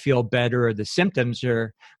 oh, I feel better or the symptoms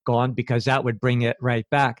are gone, because that would bring it right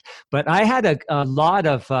back. But I had a lot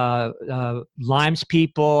of Lyme's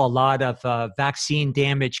people, a lot of vaccine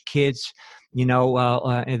damaged kids,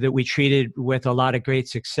 that we treated with a lot of great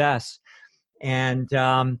success. And,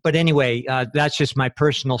 but anyway, that's just my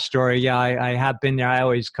personal story. Yeah, I have been there. I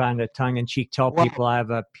always kind of tongue in cheek tell people I have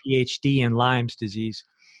a PhD in Lyme's disease.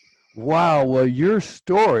 Wow. Well, your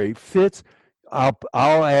story fits. I'll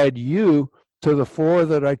add you to the 4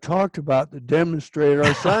 that I talked about that demonstrate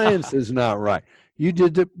our science is not right. You've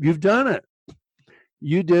done it.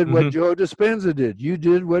 You did what Joe Dispenza did. You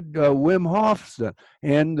did what Wim Hof's done.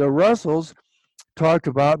 And the Russells talked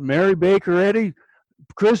about Mary Baker Eddy.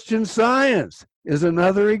 Christian Science is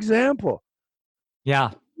another example.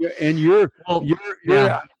 Yeah. And I'm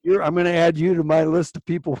going to add you to my list of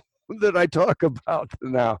people that I talk about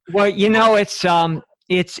now. Well,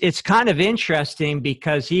 It's kind of interesting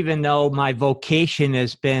because even though my vocation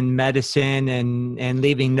has been medicine and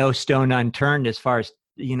leaving no stone unturned as far as,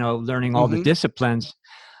 learning all the disciplines,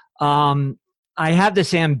 I have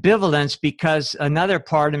this ambivalence because another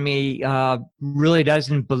part of me really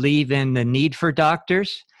doesn't believe in the need for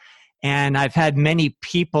doctors. And I've had many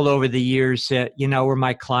people over the years that, were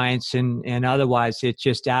my clients and otherwise, it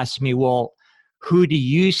just asked me, well, who do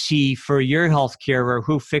you see for your healthcare, or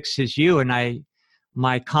who fixes you? And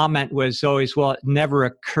my comment was always, well, it never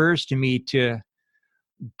occurs to me to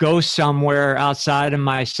go somewhere outside of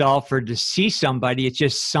myself or to see somebody. It's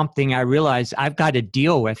just something I realize I've got to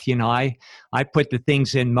deal with. I put the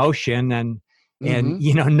things in motion, and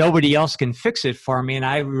nobody else can fix it for me. And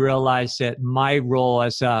I realized that my role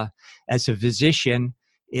as a physician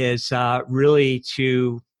is really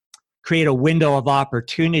to create a window of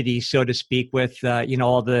opportunity, so to speak, with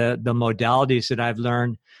all the modalities that I've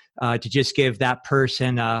learned, to just give that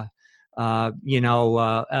person a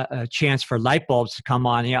chance for light bulbs to come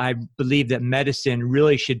on. I believe that medicine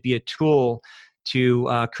really should be a tool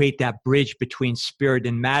to create that bridge between spirit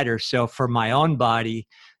and matter. So for my own body,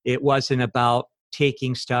 it wasn't about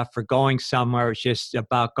taking stuff or going somewhere. It was just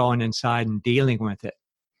about going inside and dealing with it.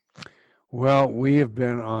 Well, we have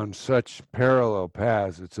been on such parallel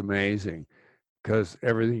paths. It's amazing, because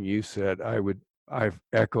everything you said, I've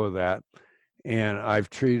echoed that. And I've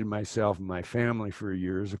treated myself and my family for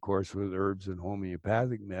years, of course, with herbs and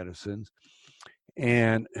homeopathic medicines,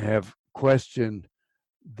 and have questioned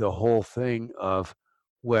the whole thing of,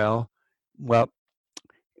 well,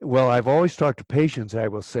 I've always talked to patients. I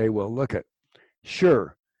will say, well, look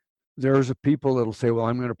sure, there's people that'll say, well,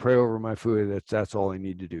 I'm going to pray over my food. That's all I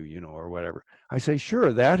need to do, or whatever. I say,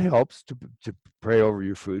 sure, that helps to pray over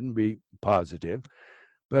your food and be positive.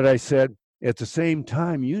 But I said, at the same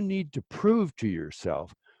time, you need to prove to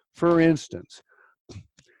yourself, for instance,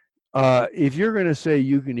 if you're going to say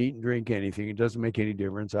you can eat and drink anything, it doesn't make any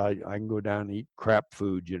difference. I can go down and eat crap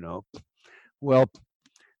food, Well,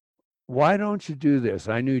 why don't you do this?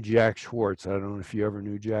 I knew Jack Schwartz. I don't know if you ever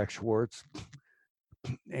knew Jack Schwartz.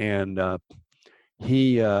 And I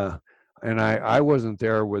wasn't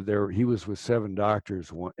there he was with 7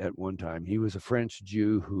 doctors at one time. He was a French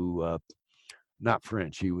Jew who, not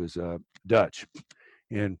French, he was Dutch,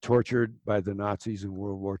 and tortured by the Nazis in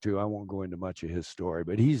World War II. I won't go into much of his story,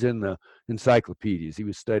 but he's in the encyclopedias. He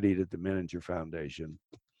was studied at the Menninger Foundation,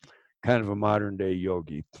 kind of a modern day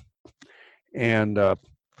yogi. And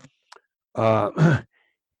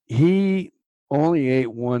he only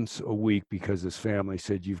ate once a week because his family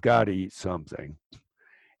said, you've got to eat something,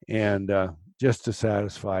 and just to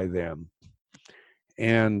satisfy them.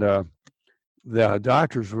 And the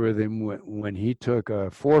doctors were with him when he took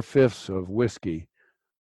 4/5 of whiskey,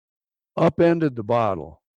 upended the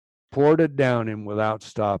bottle, poured it down him without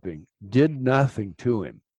stopping, did nothing to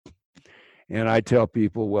him. And I tell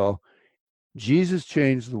people, well, Jesus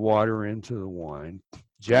changed the water into the wine.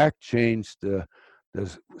 Jack changed the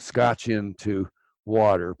scotch into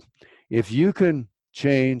water. If you can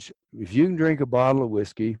drink a bottle of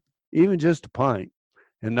whiskey, even just a pint,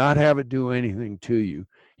 and not have it do anything to you,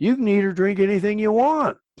 you can eat or drink anything you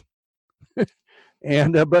want.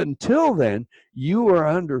 And but until then, you are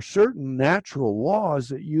under certain natural laws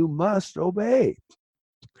that you must obey,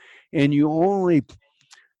 and you only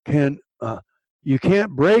can you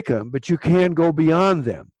can't break them, but you can go beyond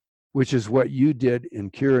them, which is what you did in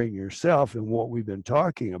curing yourself and what we've been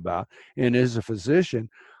talking about. And as a physician,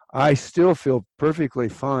 I still feel perfectly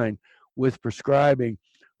fine with prescribing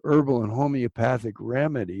herbal and homeopathic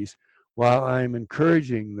remedies, while I'm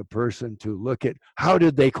encouraging the person to look at how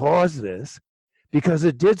did they cause this, because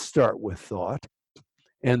it did start with thought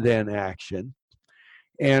and then action,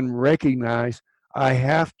 and recognize I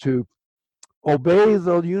have to obey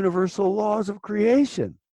the universal laws of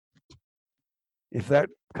creation, if that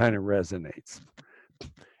kind of resonates.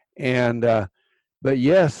 And but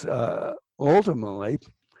yes, ultimately,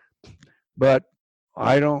 but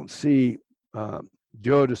I don't see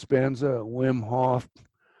Joe Dispenza, Wim Hof,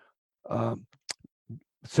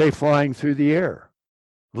 say flying through the air.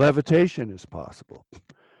 Levitation is possible.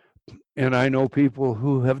 And I know people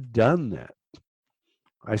who have done that.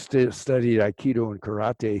 I studied Aikido and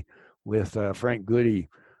Karate with Frank Goody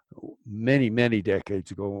many, many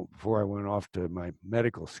decades ago, before I went off to my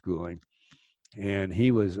medical schooling. And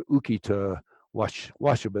he was Ukita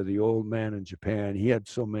Washiba, the old man in Japan. He had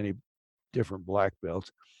so many different black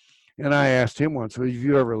belts. And I asked him once, well, have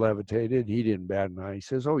you ever levitated? He didn't bat an eye. He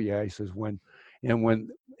says, oh yeah. He says, when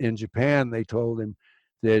in Japan, they told him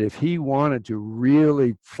that if he wanted to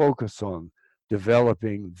really focus on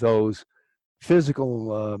developing those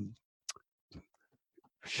physical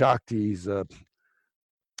Shakti's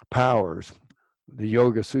powers. The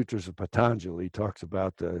Yoga Sutras of Patanjali talks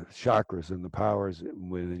about the chakras and the powers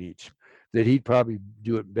within each, that he'd probably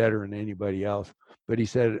do it better than anybody else. But he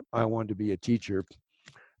said, I wanted to be a teacher,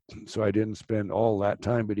 so I didn't spend all that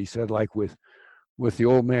time. But he said, like with the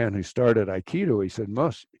old man who started Aikido, he said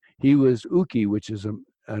he was uke, which is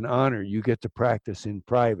an honor you get to practice in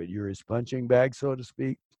private. You're his punching bag, so to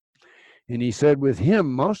speak. And he said with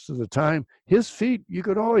him, most of the time, his feet, you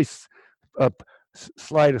could always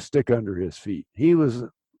slide a stick under his feet. He was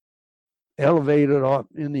elevated up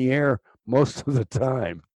in the air most of the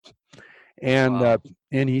time. And Wow.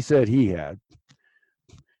 And he said he had.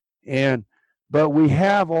 But we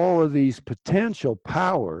have all of these potential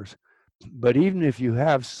powers, but even if you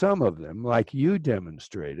have some of them, like you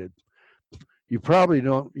demonstrated, you probably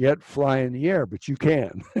don't yet fly in the air, but you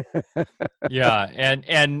can. Yeah,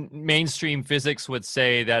 and mainstream physics would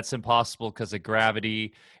say that's impossible because of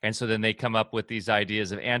gravity, and so then they come up with these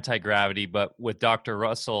ideas of anti-gravity. But with Dr.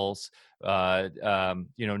 Russell's,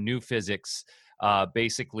 new physics,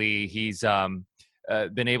 basically he's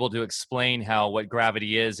been able to explain what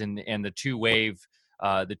gravity is and the two-way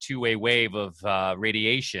wave of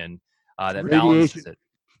radiation that balances Radiation, it.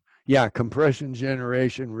 yeah, compression,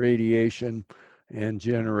 generation, radiation, and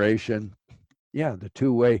generation. Yeah, the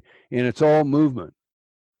two-way, and it's all movement,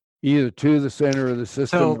 either to the center of the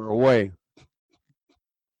system or away.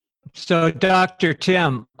 So, Dr.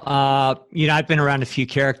 Tim, I've been around a few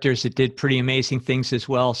characters that did pretty amazing things as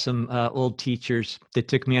well, some old teachers that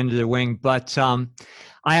took me under their wing. But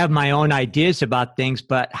I have my own ideas about things,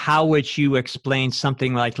 but how would you explain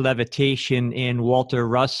something like levitation in Walter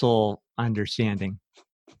Russell understanding?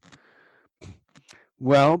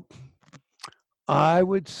 Well, I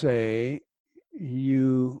would say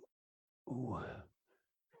you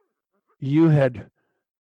had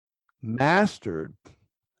mastered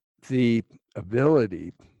the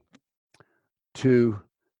ability to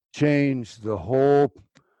change the whole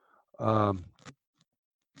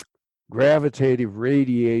gravitative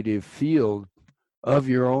radiative field of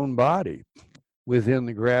your own body within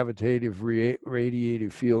the gravitative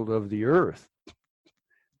radiative field of the earth.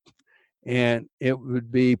 And it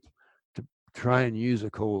would be, to try and use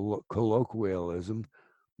a colloquialism,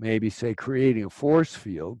 maybe say creating a force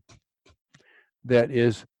field that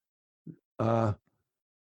is the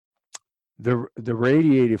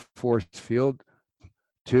radiative force field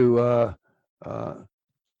to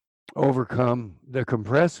overcome the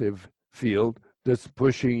compressive field that's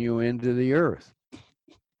pushing you into the earth.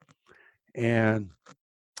 And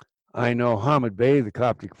I know Hamid Bey, the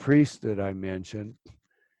Coptic priest that I mentioned,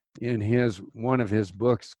 in one of his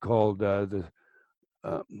books called the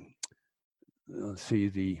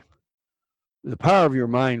Power of Your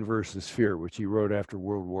Mind versus Fear, which he wrote after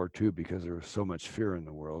World War II because there was so much fear in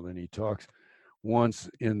the world. And he talks once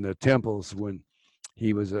in the temples when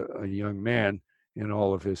he was a young man, and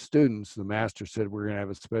all of his students, the master said, we're going to have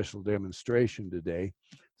a special demonstration today.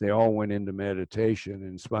 They all went into meditation,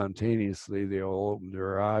 and spontaneously they all opened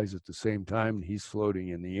their eyes at the same time, and he's floating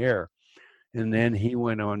in the air. And then he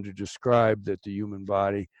went on to describe that the human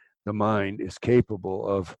body, the mind, is capable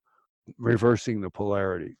of reversing the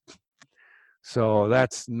polarity. So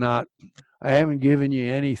that's not, I haven't given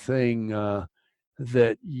you anything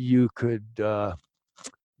that you could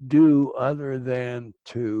do other than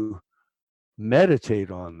to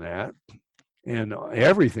meditate on that and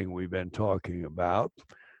everything we've been talking about.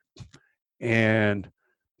 And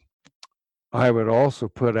I would also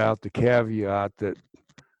put out the caveat that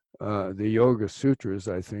the Yoga Sutras,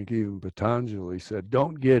 I think even Patanjali said,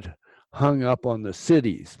 don't get hung up on the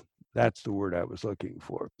siddhis. That's the word I was looking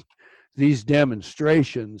for. These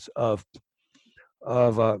demonstrations of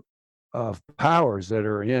powers that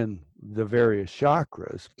are in the various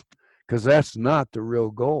chakras, because that's not the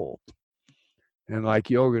real goal. And like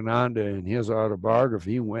Yogananda in his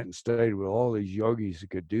autobiography, he went and studied with all these yogis who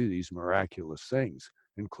could do these miraculous things,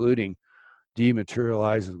 including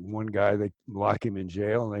dematerializing one guy. They lock him in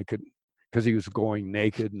jail, and they could, because he was going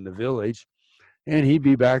naked in the village, and he'd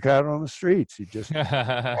be back out on the streets. He'd just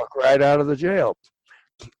walk right out of the jail.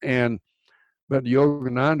 But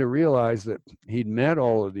Yogananda realized that he'd met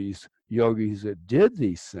all of these yogis that did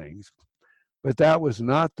these things, but that was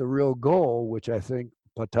not the real goal, which I think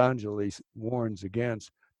Patanjali warns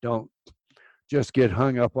against. Don't just get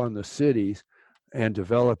hung up on the siddhis and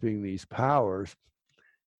developing these powers.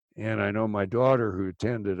 And I know my daughter, who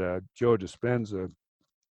attended Joe Dispenza,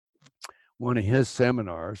 one of his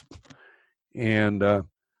seminars, and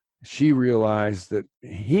she realized that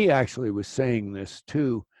he actually was saying this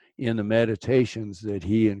too in the meditations that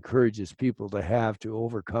he encourages people to have to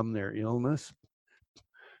overcome their illness.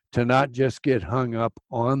 to not just get hung up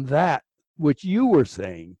on that, which you were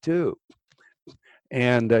saying too.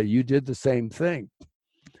 And you did the same thing.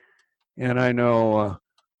 And I know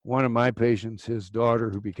one of my patients, his daughter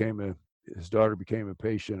became a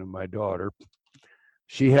patient of my daughter.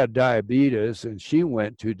 She had diabetes, and she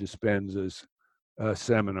went to Dispenza's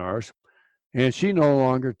seminars, and she no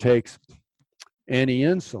longer takes any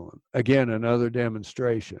insulin. Again, another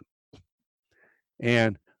demonstration.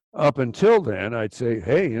 And up until then, I'd say,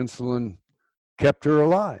 hey, insulin kept her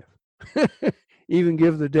alive. Even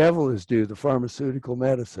give the devil his due, the pharmaceutical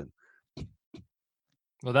medicine.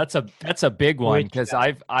 Well, that's a big one, because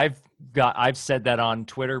I've said that on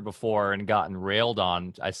Twitter before and gotten railed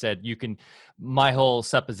on. I said my whole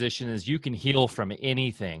supposition is you can heal from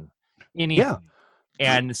anything. Yeah.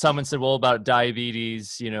 And someone said, well, about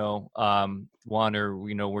diabetes, one, or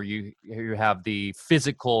where you have the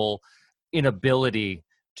physical inability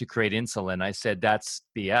to create insulin. I said, that's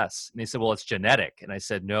BS. And they said, well, it's genetic. And I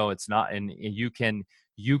said, no, it's not. And you can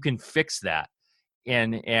fix that.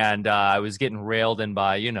 And I was getting railed in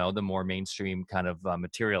by, the more mainstream kind of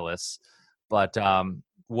materialists. But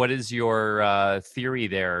what is your theory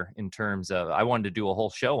there in terms of, I wanted to do a whole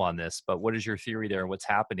show on this, but what is your theory there and what's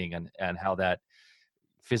happening and how that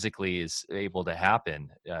physically is able to happen?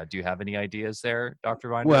 Do you have any ideas there, Dr.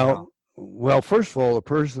 Binder? Well, first of all, the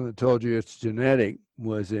person that told you it's genetic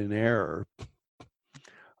was in error.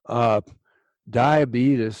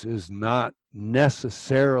 Diabetes is not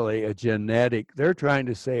necessarily a genetic. They're trying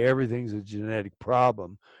to say everything's a genetic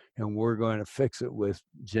problem and we're going to fix it with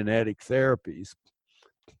genetic therapies.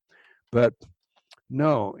 But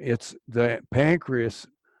no, it's the pancreas,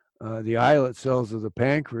 the islet cells of the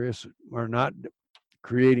pancreas are not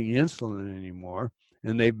creating insulin anymore,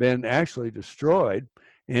 and they've been actually destroyed.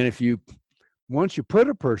 And once you put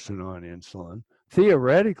a person on insulin,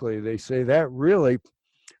 theoretically, they say that really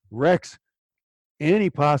wrecks any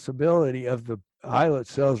possibility of the islet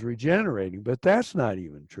cells regenerating, but that's not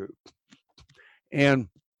even true. And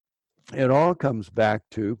it all comes back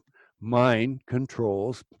to mind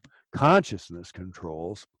controls, consciousness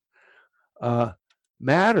controls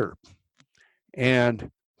matter.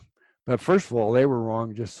 But first of all, they were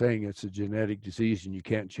wrong just saying it's a genetic disease and you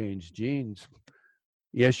can't change genes.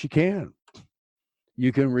 Yes, you can.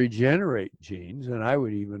 You can regenerate genes, and I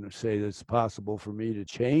would even say that it's possible for me to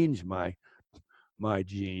change my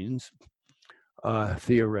genes.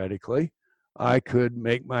 Theoretically, I could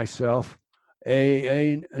make myself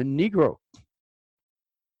a Negro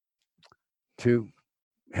to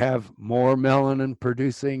have more melanin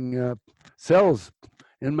producing cells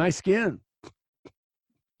in my skin.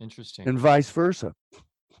 Interesting. And vice versa.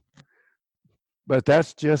 But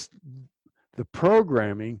that's just the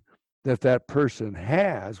programming that person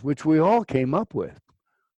has, which we all came up with.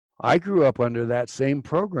 I grew up under that same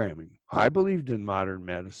programming. I believed in modern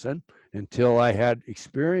medicine until I had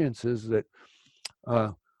experiences that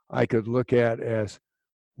I could look at as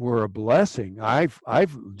were a blessing. I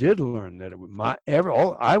did learn that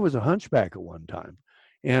I was a hunchback at one time,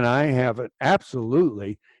 and I have it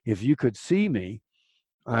absolutely. If you could see me,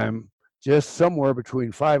 I'm just somewhere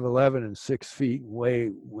between 5'11" and 6 feet, weigh,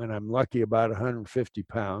 when I'm lucky, about 150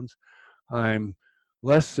 pounds. I'm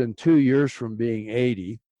less than 2 years from being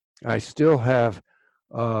 80. I still have,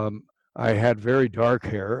 I had very dark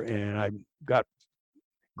hair, and I've got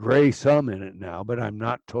gray some in it now, but I'm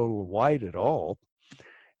not total white at all.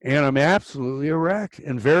 And I'm absolutely erect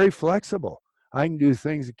and very flexible. I can do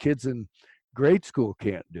things that kids in grade school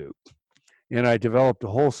can't do. And I developed a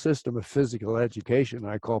whole system of physical education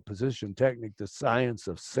I call position technique, the science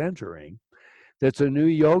of centering. That's a new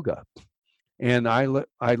yoga. And I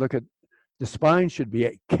look at the spine should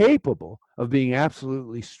be capable of being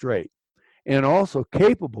absolutely straight and also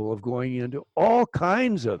capable of going into all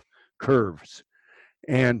kinds of curves.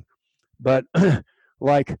 But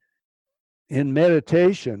like in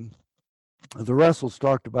meditation, the Russells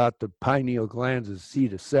talked about the pineal glands as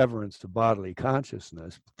seat of severance to bodily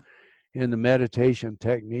consciousness. In the meditation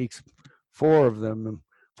techniques, 4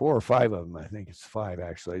 or 5 of them, I think it's 5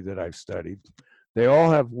 actually, that I've studied, they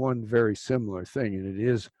all have one very similar thing, and it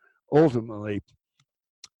is ultimately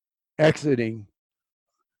exiting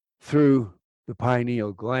through the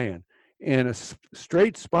pineal gland. And a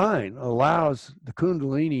straight spine allows the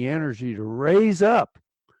Kundalini energy to raise up.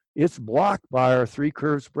 It's blocked by our 3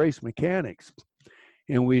 curves brace mechanics.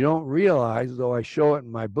 And we don't realize, though I show it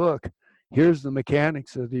in my book, here's the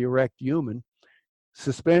mechanics of the erect human,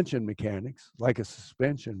 suspension mechanics, like a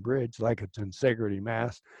suspension bridge, like a tensegrity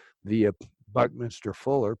mast via Buckminster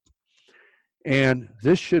Fuller. And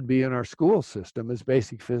this should be in our school system as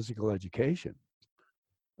basic physical education,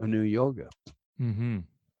 a new yoga. Mm-hmm.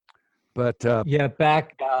 But Yeah,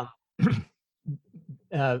 back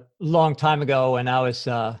a long time ago when I was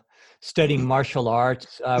studying martial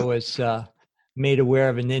arts, I was made aware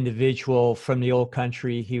of an individual from the old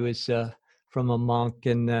country. He was from a monk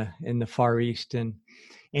in the Far East, and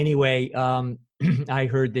anyway, I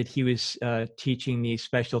heard that he was teaching these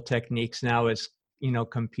special techniques. Now is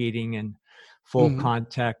competing in full mhm.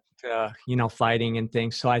 contact, fighting and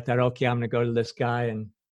things. So I thought, okay, I'm going to go to this guy and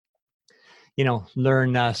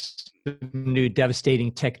learn new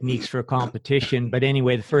devastating techniques for a competition. But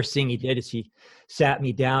anyway, the first thing he did is he sat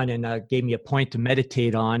me down and gave me a point to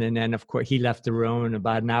meditate on. And then, of course, he left the room. And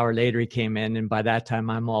about an hour later, he came in. And by that time,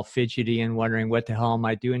 I'm all fidgety and wondering, what the hell am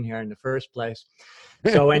I doing here in the first place?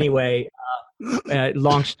 So anyway,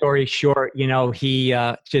 long story short, he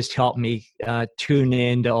just helped me tune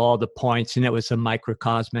into all the points. And it was a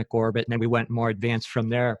microcosmic orbit. And then we went more advanced from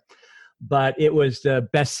there. But it was the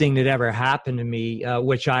best thing that ever happened to me,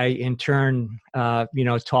 which I in turn,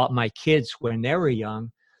 taught my kids when they were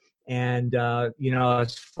young. And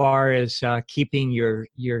as far as keeping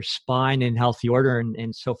your spine in healthy order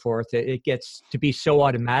and so forth, it gets to be so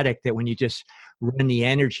automatic that when you just run the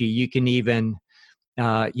energy, you can even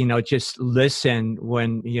just listen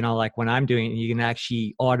when like when I'm doing it, you can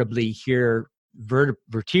actually audibly hear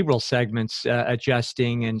vertebral segments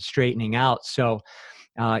adjusting and straightening out. So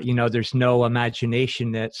there's no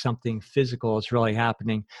imagination that something physical is really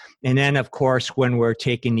happening. And then, of course, when we're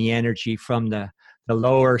taking the energy from the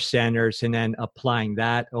lower centers and then applying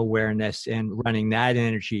that awareness and running that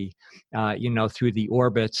energy, through the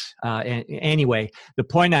orbits. And anyway, the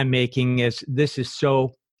point I'm making is this is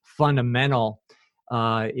so fundamental.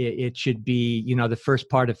 It should be, the first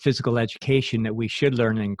part of physical education that we should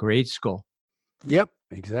learn in grade school. Yep,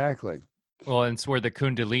 exactly. Well, and it's where the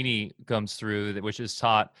Kundalini comes through, which is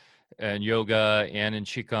taught in yoga and in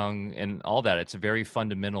Qigong and all that. It's very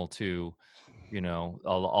fundamental to,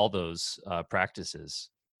 all those practices.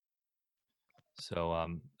 So,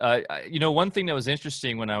 one thing that was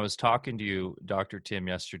interesting when I was talking to you, Dr. Tim,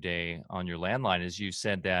 yesterday on your landline is you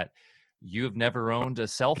said that you have never owned a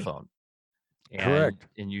cell phone. Correct.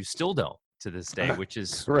 And you still don't to this day, which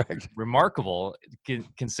is correct. Remarkable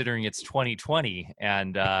considering it's 2020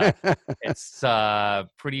 and it's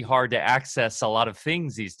pretty hard to access a lot of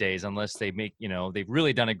things these days unless they make, they've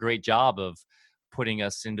really done a great job of putting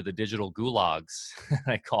us into the digital gulags,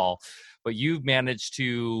 I call. But you've managed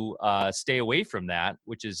to stay away from that,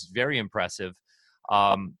 which is very impressive.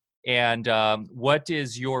 And what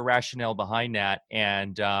is your rationale behind that?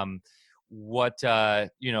 And what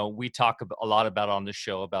we talk a lot about on the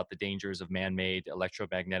show about the dangers of man-made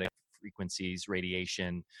electromagnetic frequencies,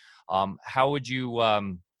 radiation. How would you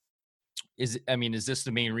is this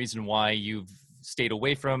the main reason why you've stayed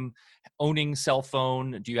away from owning cell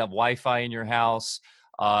phone? Do you have Wi-Fi in your house?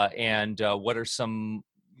 And what are some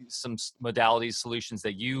modalities, solutions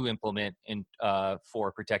that you implement in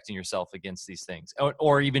for protecting yourself against these things?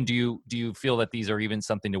 Or even do you feel that these are even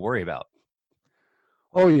something to worry about?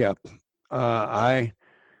 Oh yeah. I've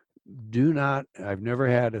never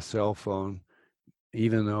had a cell phone,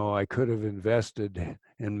 even though I could have invested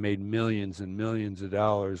and made millions and millions of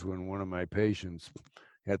dollars when one of my patients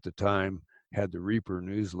at the time had the Reaper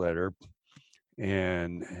newsletter,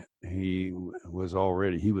 and he was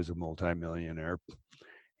a multimillionaire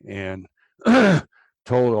and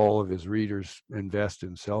told all of his readers invest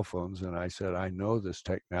in cell phones. And I said, I know this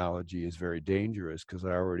technology is very dangerous because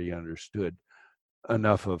I already understood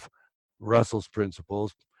enough of Russell's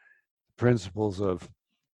principles of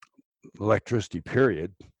electricity,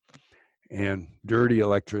 period, and dirty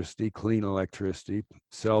electricity, clean electricity,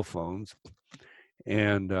 cell phones.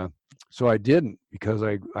 And so I didn't, because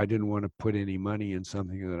I didn't want to put any money in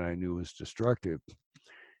something that I knew was destructive.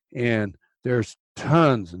 And there's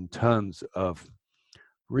tons and tons of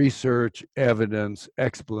research, evidence,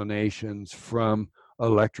 explanations from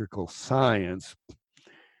electrical science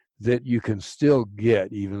that you can still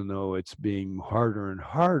get, even though it's being harder and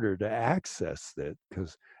harder to access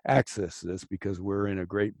this, because we're in a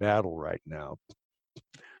great battle right now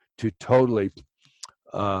to totally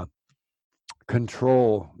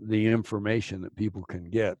control the information that people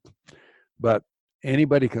can get. But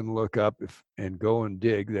anybody can look up and go and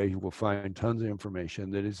dig. They will find tons of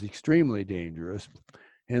information that is extremely dangerous.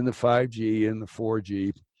 And the 5G and the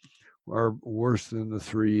 4G are worse than the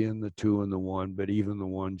 3 and the 2 and the 1, but even the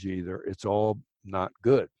 1G, it's all not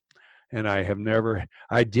good. And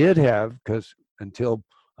I did have, because until,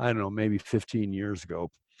 I don't know, maybe 15 years ago,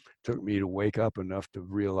 it took me to wake up enough to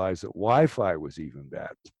realize that Wi-Fi was even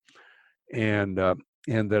bad. And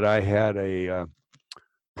that I had a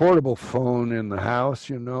portable phone in the house,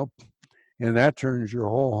 and that turns your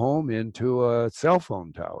whole home into a cell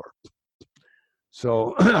phone tower.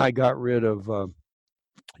 So I got rid of, the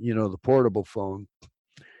portable phone,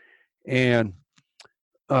 and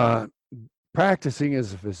practicing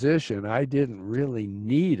as a physician, I didn't really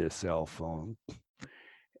need a cell phone.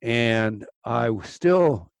 And I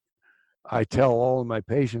tell all of my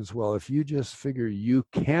patients, well, if you just figure you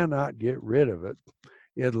cannot get rid of it,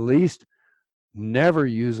 at least never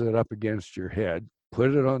use it up against your head,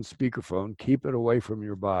 put it on speakerphone, keep it away from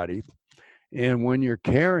your body. And when you're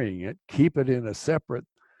carrying it, keep it in a separate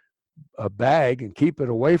bag and keep it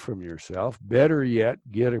away from yourself. Better yet,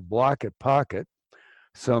 get a block-it pocket.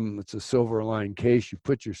 It's a silver lined case. You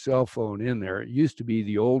put your cell phone in there. It used to be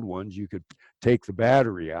the old ones. You could take the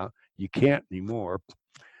battery out. You can't anymore,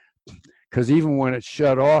 because even when it's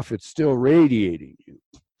shut off, it's still radiating you,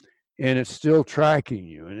 and it's still tracking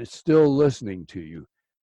you, and it's still listening to you.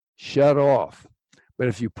 Shut off. But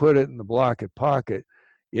if you put it in the block-it pocket,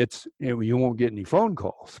 you won't get any phone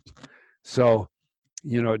calls. So,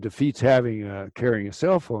 it defeats carrying a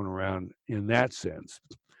cell phone around in that sense.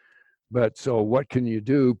 But so what can you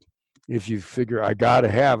do if you figure I got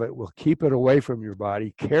to have it? Well, keep it away from your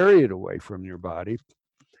body, carry it away from your body,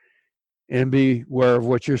 and be aware of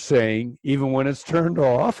what you're saying, even when it's turned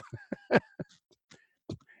off.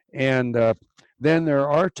 And then there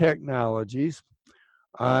are technologies.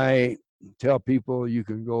 I tell people you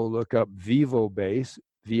can go look up VivoBase,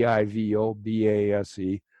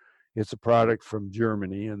 VivoBase. It's a product from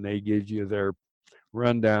Germany, and they give you their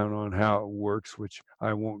rundown on how it works, which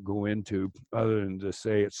I won't go into other than to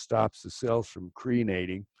say it stops the cells from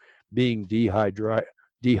crenating, being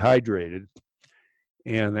dehydrated,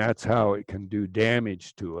 and that's how it can do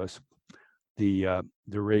damage to us, the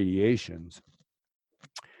radiations.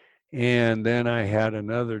 And then I had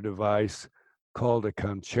another device called a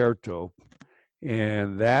Concerto,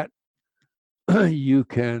 and that you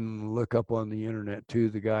can look up on the internet too.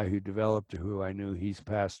 The guy who developed it, who I knew, he's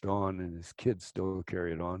passed on, and his kids still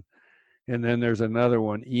carry it on. And then there's another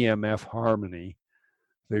one, EMF Harmony.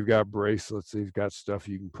 They've got bracelets. They've got stuff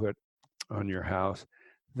you can put on your house,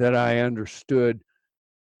 that I understood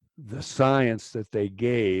the science that they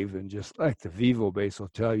gave. And just like the VivoBase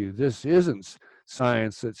will tell you, this isn't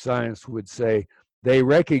science that science would say they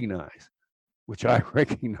recognize, which I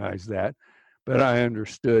recognize that, but I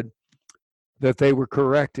understood that they were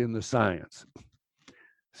correct in the science.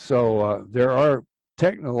 So there are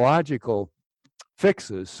technological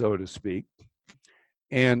fixes, so to speak,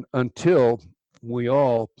 and until we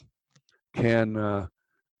all can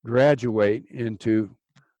graduate into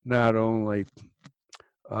not only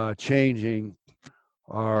changing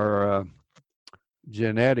our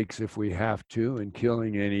genetics if we have to, and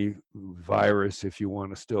killing any virus if you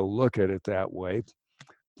want to still look at it that way,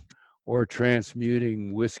 or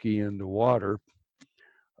transmuting whiskey into water,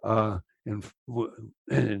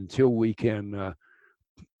 until we can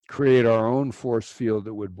create our own force field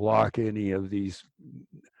that would block any of these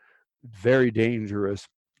very dangerous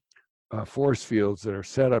force fields that are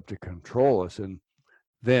set up to control us. And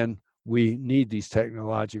then we need these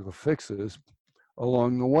technological fixes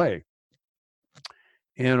along the way.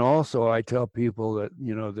 And also I tell people that,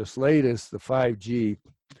 this latest, the 5G,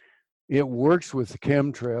 it works with the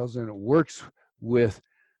chemtrails and it works with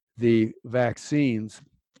the vaccines,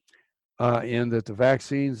 in that the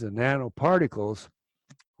vaccines and nanoparticles,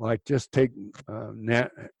 like just take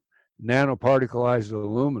nanoparticleized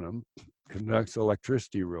aluminum, conducts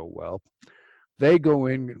electricity real well. They go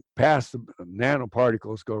in past the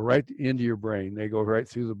nanoparticles, go right into your brain. They go right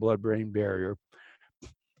through the blood-brain barrier.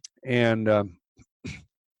 And the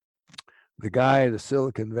guy, the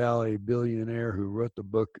Silicon Valley billionaire who wrote the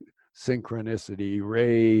book Synchronicity,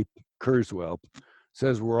 Ray Kurzweil,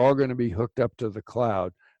 says we're all going to be hooked up to the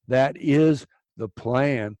cloud. That is the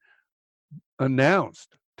plan,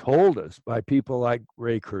 announced, told us by people like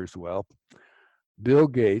Ray Kurzweil, Bill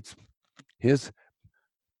Gates.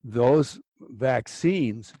 Those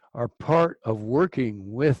vaccines are part of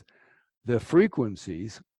working with the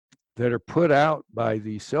frequencies that are put out by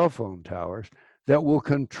these cell phone towers that will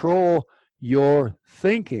control your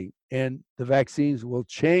thinking, and the vaccines will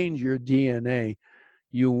change your DNA.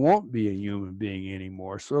 You won't be a human being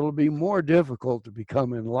anymore. So it'll be more difficult to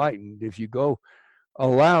become enlightened if you go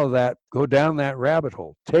down that rabbit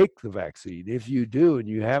hole. Take the vaccine. If you do, and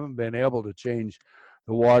you haven't been able to change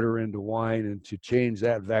the water into wine and to change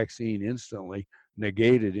that vaccine instantly,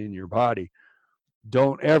 negate it in your body,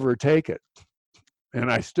 don't ever take it.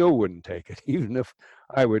 And I still wouldn't take it, even if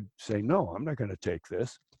I would say, no, I'm not going to take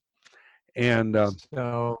this. And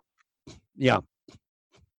so yeah.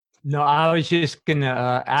 No, I was just going to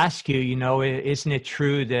ask you, isn't it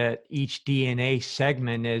true that each DNA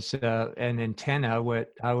segment is an antenna,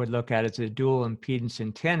 what I would look at as a dual impedance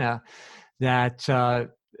antenna that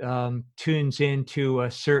tunes into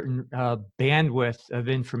a certain bandwidth of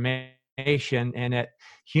information, and that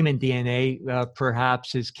human DNA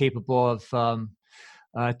perhaps is capable of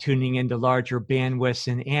tuning into larger bandwidths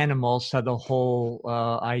in animals. So the whole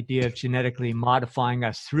idea of genetically modifying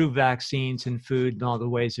us through vaccines and food and all the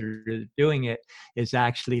ways that are doing it is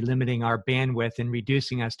actually limiting our bandwidth and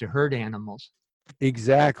reducing us to herd animals.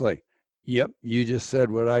 Exactly. Yep. You just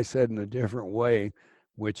said what I said in a different way,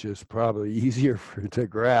 which is probably easier to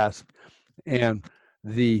grasp. And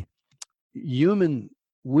the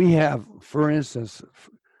we have, for instance,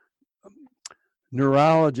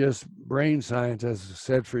 neurologists, brain scientists have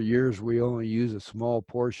said for years we only use a small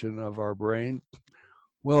portion of our brain.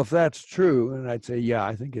 Well, if that's true, and I'd say, yeah,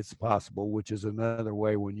 I think it's possible, which is another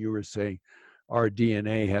way when you were saying our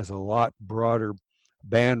DNA has a lot broader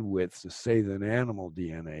bandwidth to say than animal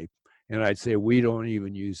DNA. And I'd say we don't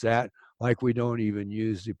even use that, like we don't even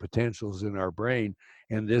use the potentials in our brain.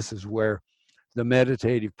 And this is where the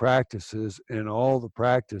meditative practices and all the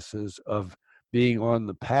practices of being on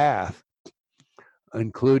the path,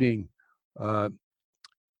 including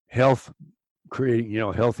health, creating,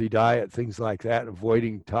 healthy diet, things like that,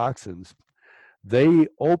 avoiding toxins, they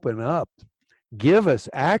open up, give us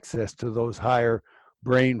access to those higher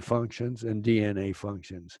brain functions and DNA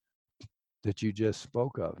functions that you just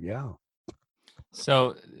spoke of. Yeah.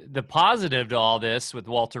 So the positive to all this, with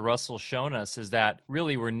Walter Russell shown us, is that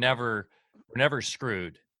really we're never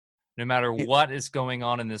screwed, no matter what is going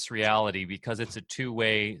on in this reality, because it's a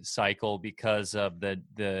two-way cycle, because of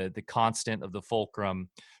the constant of the fulcrum.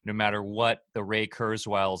 No matter what the Ray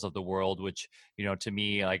Kurzweils of the world, which, to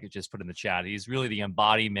me, I could just put in the chat, he's really the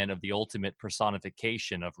embodiment of the ultimate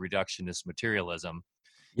personification of reductionist materialism.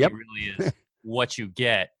 Yep. He really is what you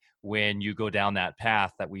get when you go down that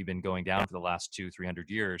path that we've been going down for the last 200-300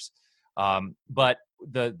 years. But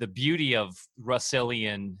the beauty of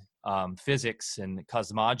Russellian physics and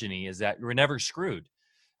cosmogony is that we're never screwed.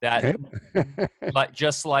 That like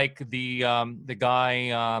just like the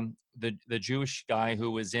guy, the Jewish guy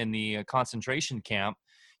who was in the concentration camp,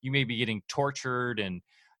 you may be getting tortured and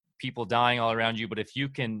people dying all around you, but if you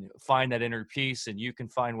can find that inner peace and you can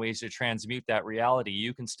find ways to transmute that reality,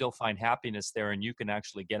 you can still find happiness there, and you can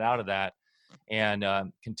actually get out of that and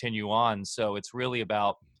continue on. So it's really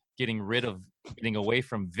about getting away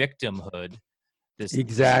from victimhood, this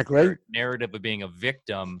exactly narrative of being a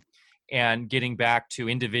victim, and getting back to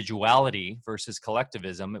individuality versus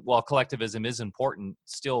collectivism. While collectivism is important,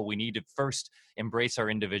 still we need to first embrace our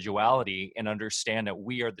individuality and understand that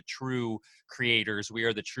we are the true creators. We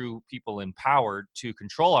are the true people empowered to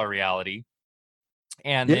control our reality.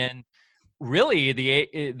 And then really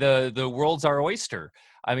the world's our oyster.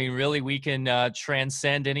 I mean, really, we can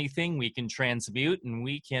transcend anything, we can transmute, and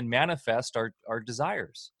we can manifest our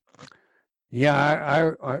desires.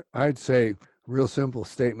 Yeah, I'd say, real simple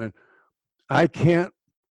statement, I can't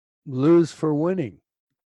lose for winning.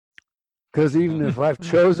 Because even if I've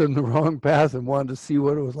chosen the wrong path and wanted to see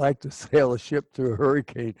what it was like to sail a ship through a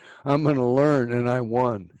hurricane, I'm going to learn, and I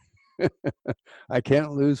won. I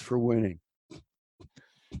can't lose for winning.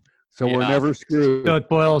 So we're never screwed. So it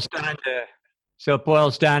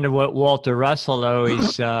boils down to what Walter Russell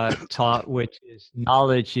always taught, which is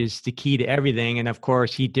knowledge is the key to everything. And of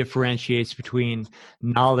course, he differentiates between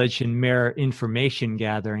knowledge and mere information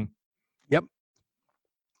gathering. Yep.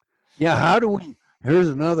 Yeah, here's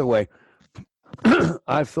another way.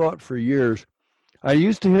 I've thought for years, I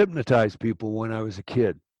used to hypnotize people when I was a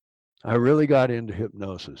kid. I really got into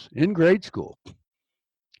hypnosis in grade school.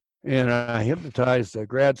 And I hypnotized a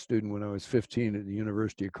grad student when I was 15 at the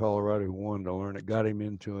University of Colorado who wanted to learn it, got him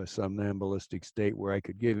into a somnambulistic state where I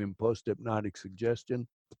could give him post-hypnotic suggestion.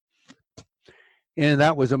 And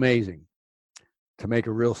that was amazing. To make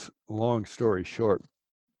a real long story short,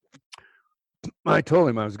 I told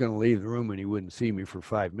him I was going to leave the room and he wouldn't see me for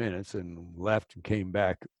 5 minutes, and left and came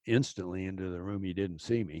back instantly into the room. He didn't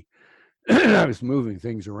see me. I was moving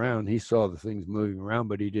things around. He saw the things moving around,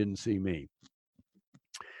 but he didn't see me.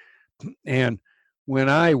 And when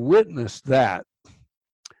I witnessed that,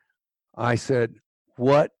 I said,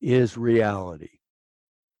 what is reality?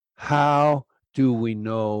 How do we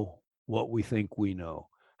know what we think we know?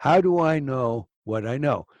 How do I know what I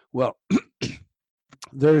know? Well,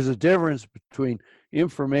 there's a difference between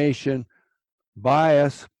information,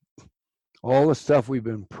 bias, all the stuff we've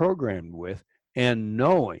been programmed with, and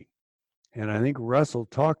knowing. And I think Russell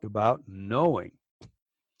talked about knowing.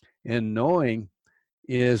 And knowing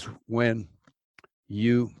is when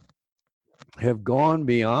you have gone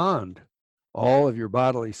beyond all of your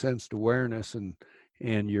bodily sensed awareness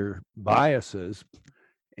and your biases,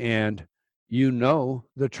 and you know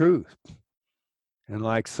the truth. And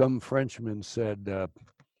like some Frenchman said,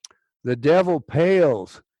 the devil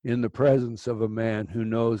pales in the presence of a man who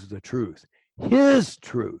knows the truth, his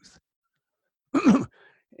truth.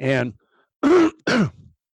 And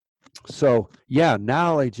so, yeah,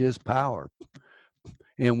 knowledge is power.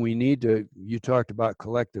 And we need to, you talked about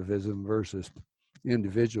collectivism versus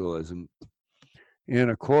individualism. And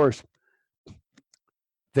of course,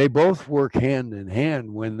 they both work hand in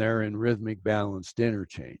hand when they're in rhythmic balanced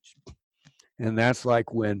interchange. And that's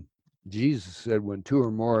like when Jesus said, when two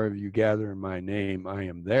or more of you gather in my name, I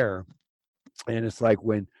am there. And it's like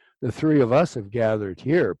when the three of us have gathered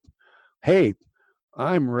here, hey,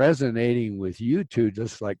 I'm resonating with you two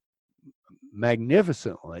just like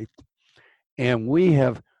magnificently. And we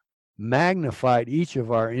have magnified each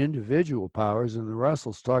of our individual powers. And the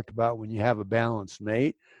Russells talked about when you have a balanced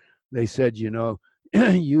mate, they said, you know,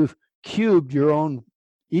 you've cubed your own,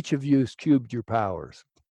 each of you's cubed your powers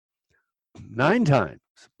 9 times.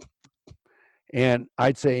 And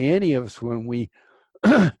I'd say any of us, when we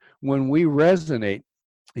when we resonate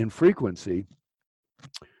in frequency,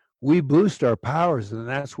 we boost our powers. And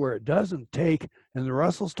that's where it doesn't take, and the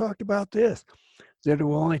Russells talked about this, that it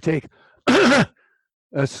will only take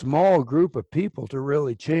a small group of people to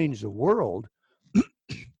really change the world.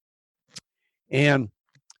 And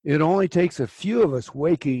it only takes a few of us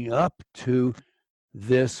waking up to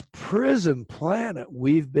this prison planet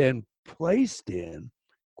we've been placed in,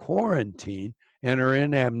 quarantine, and are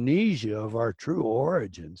in amnesia of our true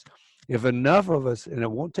origins. If enough of us, and it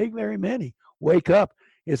won't take very many, wake up,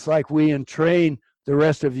 it's like we entrain the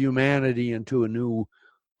rest of humanity into a new,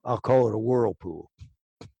 I'll call it a whirlpool.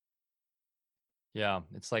 Yeah,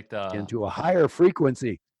 it's like into a higher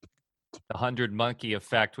frequency. The 100 monkey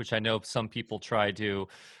effect, which I know some people try to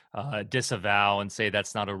disavow and say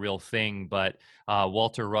that's not a real thing, but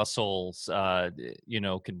Walter Russell's,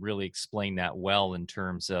 can really explain that well in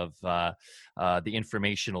terms of the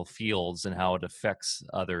informational fields and how it affects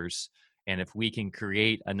others. And if we can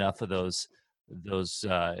create enough of those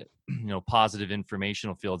positive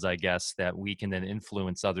informational fields, I guess, that we can then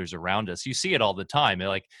influence others around us. You see it all the time.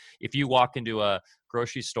 Like if you walk into a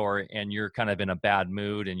grocery store and you're kind of in a bad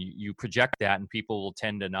mood and you project that, and people will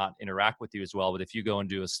tend to not interact with you as well. But if you go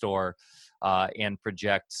into a store and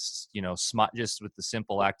project, just with the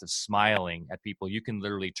simple act of smiling at people, you can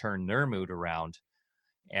literally turn their mood around,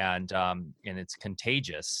 and it's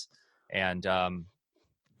contagious. And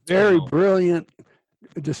very brilliant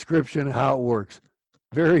description of how it works.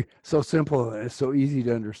 Very so simple and so easy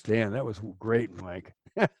to understand. That was great, Mike.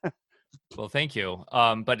 Well, thank you.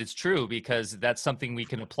 But it's true, because that's something we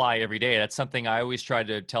can apply every day. That's something I always try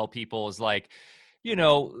to tell people is like,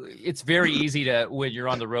 it's very easy to, when you're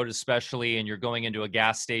on the road, especially, and you're going into a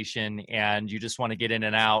gas station and you just want to get in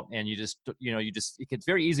and out, and it's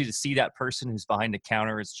very easy to see that person who's behind the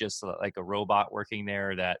counter. It's just like a robot working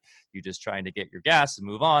there that you're just trying to get your gas and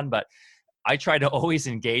move on. But I try to always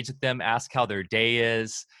engage with them, ask how their day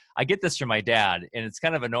is. I get this from my dad, and it's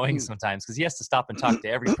kind of annoying sometimes because he has to stop and talk to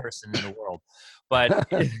every person in the world. But,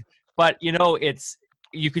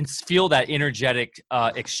 you can feel that energetic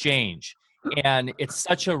exchange, and it's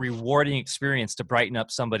such a rewarding experience to brighten up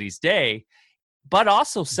somebody's day. But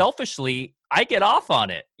also selfishly, I get off on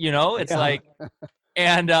it. It's like,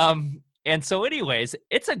 and so anyways,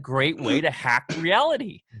 it's a great way to hack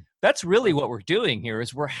reality. That's really what we're doing here,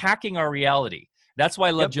 is we're hacking our reality. That's why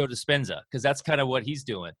I love Joe Dispenza, because that's kind of what he's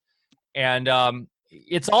doing. And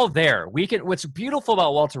it's all there. What's beautiful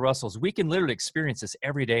about Walter Russell is we can literally experience this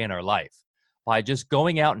every day in our life by just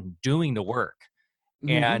going out and doing the work.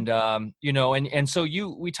 Mm-hmm. And so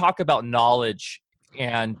we talk about knowledge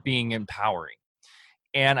and being empowering.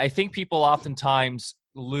 And I think people oftentimes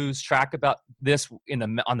lose track about this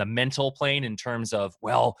on the mental plane, in terms of,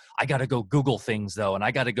 well, I got to go Google things though, and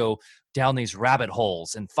I got to go down these rabbit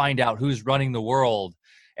holes and find out who's running the world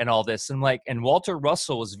and all this. And Walter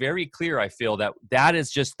Russell was very clear, I feel, that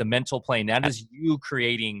is just the mental plane. That is you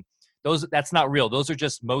creating those. That's not real. Those are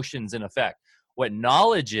just motions in effect. What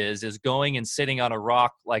knowledge is going and sitting on a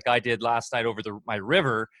rock like I did last night over my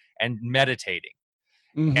river and meditating.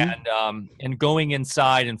 Mm-hmm. And going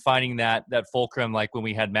inside and finding that fulcrum, like when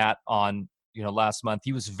we had Matt on, last month,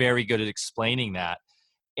 he was very good at explaining that.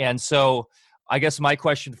 And so I guess my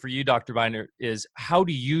question for you, Dr. Binder, is how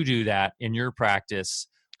do you do that in your practice?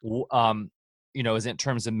 Is it in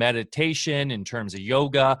terms of meditation, in terms of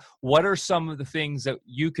yoga? What are some of the things that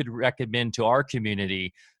you could recommend to our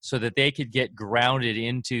community so that they could get grounded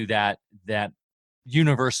into that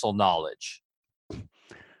universal knowledge?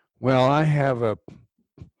 Well, I have a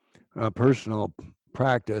personal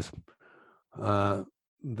practice that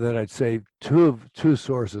I'd say two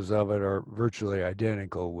sources of it are virtually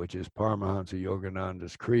identical, which is Paramahansa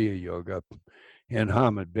Yogananda's Kriya Yoga and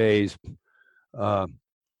Hamid Bey's. Uh,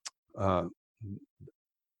 uh,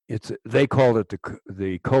 they called it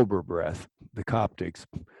the Cobra breath, the Coptics.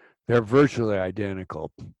 They're virtually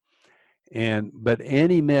identical. But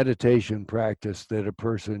any meditation practice that a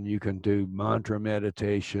person, you can do mantra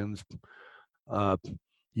meditations,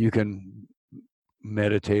 you can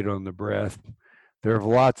meditate on the breath. There are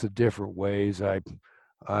lots of different ways.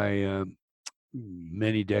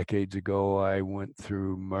 Many decades ago, I went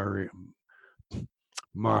through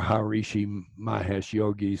Maharishi Mahesh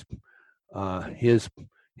Yogi's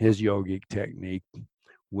his yogic technique,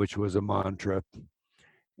 which was a mantra,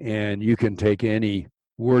 and you can take any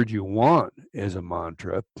word you want as a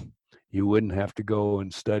mantra. You wouldn't have to go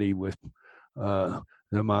and study with the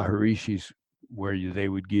Maharishis where they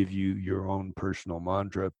would give you your own personal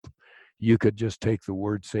mantra. You could just take the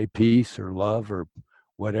word, say peace or love or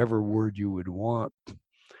whatever word you would want.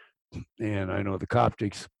 And I know the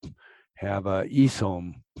Coptics have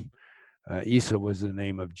Isom. Isa was the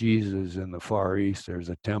name of Jesus in the Far East. There's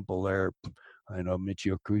a temple there. I know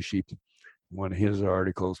Michio Kushi, one of his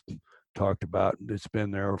articles, talked about it's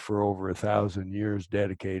been there for over 1,000 years,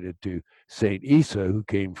 dedicated to Saint Isa, who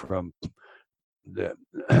came from the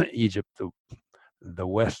Egypt, the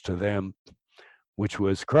west to them, which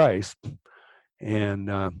was Christ.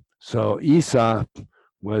 And so Isa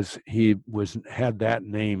had that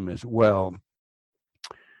name as well,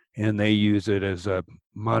 and they use it as a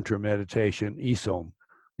mantra meditation. Isom,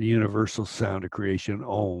 the universal sound of creation.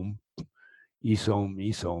 Om, Isom,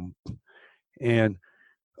 Isom, and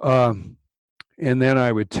then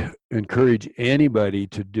I would encourage anybody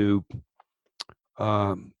to do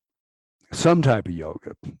some type of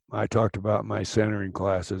yoga. I talked about my centering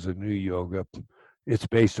class as a new yoga. It's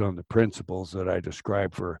based on the principles that I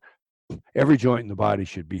described for every joint in the body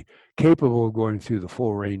should be capable of going through the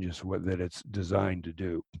full ranges that it's designed to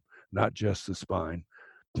do, not just the spine,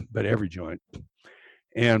 but every joint.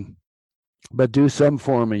 But do some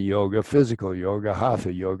form of yoga, physical yoga,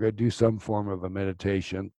 hatha yoga, do some form of a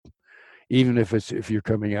meditation, even if you're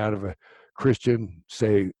coming out of a Christian,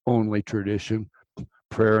 say, only tradition,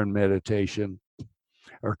 prayer and meditation,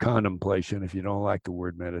 or contemplation, if you don't like the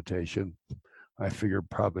word meditation. I figure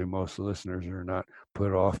probably most listeners are not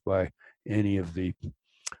put off by any of the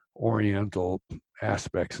Oriental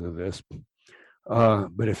aspects of this.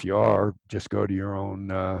 But if you are, just go to your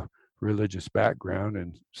own religious background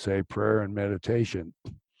and say prayer and meditation.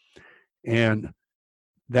 And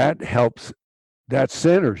that helps, that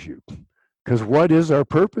centers you. Because what is our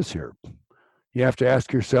purpose here? You have to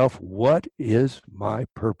ask yourself, what is my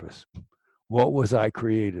purpose? What was I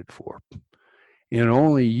created for? And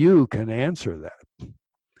only you can answer that.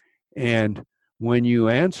 And when you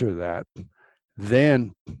answer that,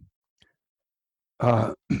 then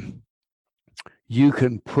you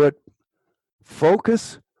can put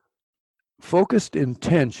focused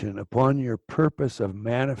intention upon your purpose of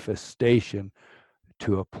manifestation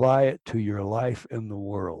to apply it to your life in the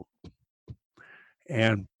world.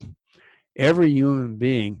 And every human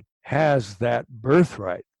being has that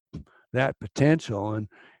birthright, that potential, and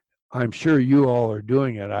I'm sure you all are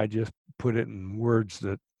doing it. I just put it in words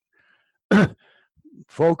that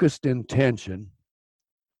focused intention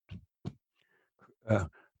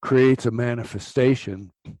creates a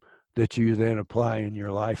manifestation that you then apply in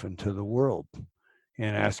your life and to the world.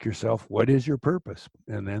 And ask yourself, what is your purpose?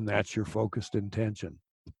 And then that's your focused intention.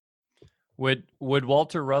 Would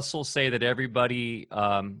Walter Russell say that everybody,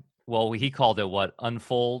 he called it what,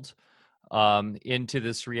 unfold into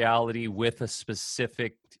this reality with a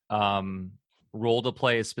specific role to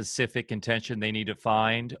play, a specific intention they need to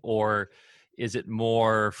find, or is it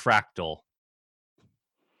more fractal?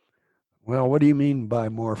 Well, what do you mean by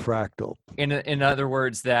more fractal? In other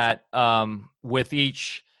words, that with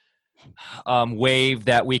each wave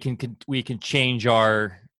that we can change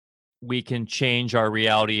our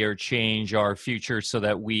reality or change our future so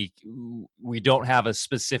that we don't have a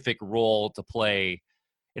specific role to play.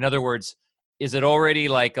 In other words, is it already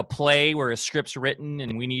like a play where a script's written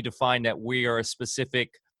and we need to find that we are a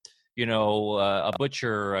specific, a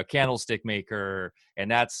butcher, a candlestick maker, and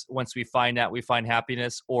that's once we find that, we find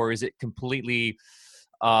happiness? Or is it completely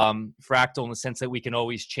fractal in the sense that we can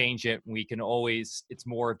always change it? It's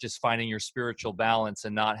more of just finding your spiritual balance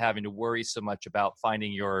and not having to worry so much about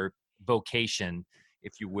finding your vocation,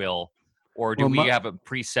 if you will? Or do we have a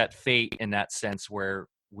preset fate in that sense where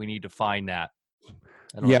we need to find that?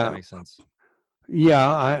 I don't know if that makes sense.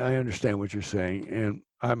 Yeah, I understand what you're saying. And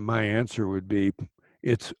my answer would be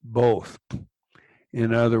it's both.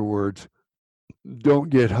 In other words, don't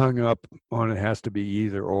get hung up on it has to be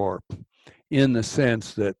either or, in the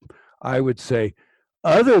sense that I would say,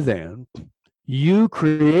 other than you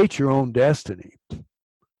create your own destiny,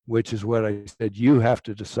 which is what I said, you have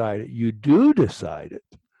to decide it. You do decide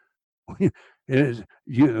it.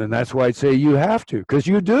 And that's why I'd say you have to, because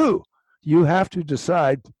you do. You have to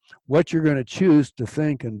decide what you're going to choose to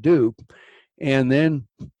think and do. And then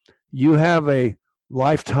you have a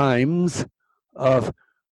lifetimes of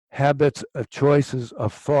habits, of choices,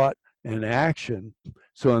 of thought and action.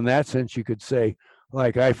 So in that sense, you could say,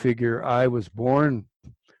 like, I figure I was born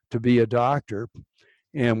to be a doctor,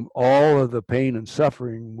 and all of the pain and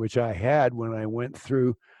suffering which I had when I went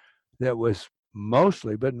through, that was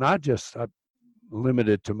mostly, but not just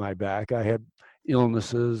limited to my back. I had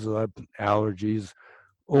illnesses, allergies,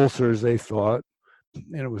 ulcers, they thought,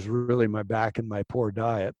 and it was really my back and my poor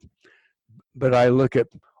diet. But I look at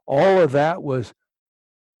all of that was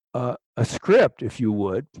a script, if you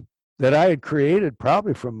would, that I had created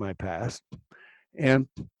probably from my past, and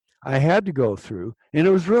I had to go through, and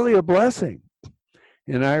it was really a blessing.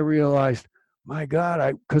 And I realized, my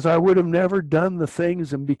God, because I would have never done the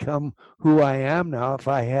things and become who I am now if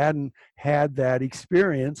I hadn't had that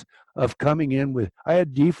experience of coming in with, I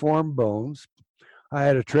had deformed bones. I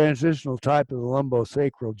had a transitional type of the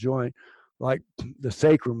lumbosacral joint, like the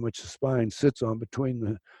sacrum, which the spine sits on between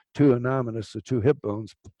the two annominus, the two hip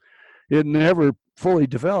bones. It never fully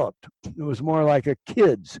developed. It was more like a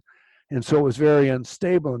kid's. And so it was very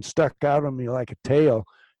unstable and stuck out on me like a tail.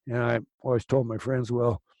 And I always told my friends,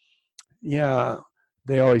 well, yeah,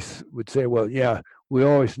 they always would say, well, yeah, we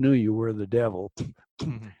always knew you were the devil.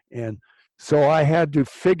 Mm-hmm. And so I had to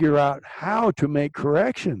figure out how to make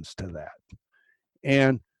corrections to that.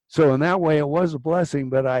 And so in that way, it was a blessing,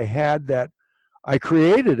 but I had that, I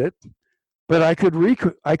created it, but I could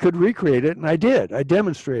recreate it, and I did. I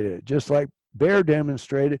demonstrated it, just like Bear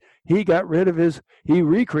demonstrated. He got rid of he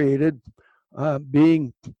recreated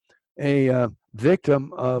being a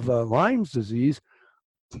victim of Lyme's disease.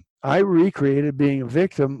 I recreated being a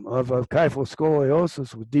victim of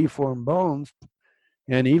kyphoscoliosis with deformed bones,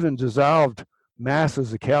 and even dissolved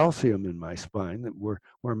masses of calcium in my spine that were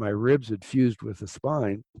where my ribs had fused with the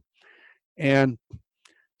spine. And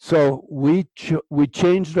so we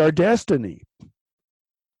changed our destiny.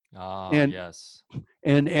 And yes.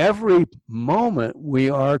 And every moment we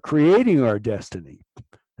are creating our destiny,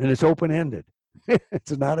 and it's open-ended.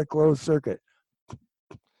 It's not a closed circuit.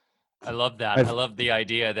 I love that. I love the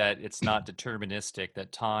idea that it's not deterministic,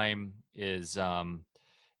 that time is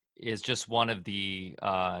just one of the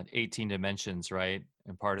 18 dimensions, right?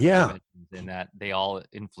 And part of the dimensions, in that they all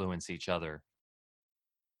influence each other.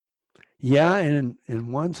 Yeah, and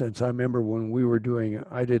in one sense, I remember when we were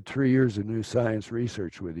I did 3 years of new science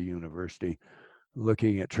research with the university,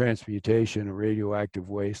 looking at transmutation of radioactive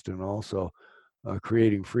waste, and also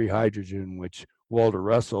creating free hydrogen, which Walter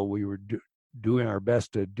Russell, we were doing our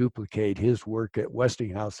best to duplicate his work at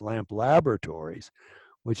Westinghouse Lamp Laboratories,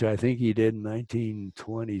 which I think he did in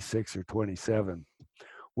 1926 or 27,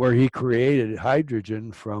 where he created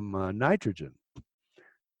hydrogen from nitrogen.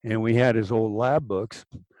 And we had his old lab books.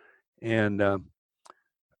 And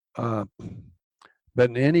but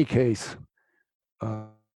in any case,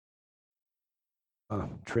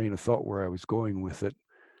 train of thought where I was going with it,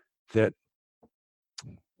 that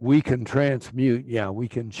we can transmute, we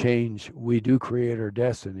can change, we do create our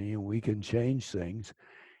destiny, and we can change things.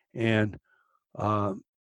 And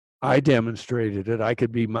I demonstrated it. I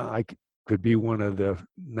could be one of the,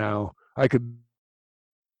 now I could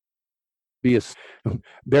be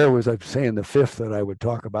there was, I'm saying, the fifth that I would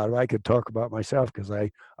talk about. I could talk about myself, because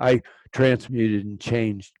I transmuted and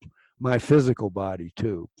changed my physical body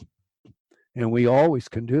too. And we always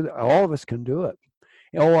can do that. All of us can do it.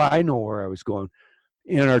 Oh, I know where I was going.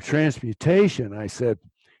 In our transmutation, I said,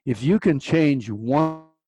 if you can change one,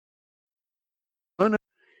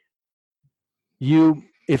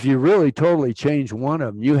 if you really totally change one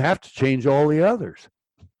of them, you have to change all the others.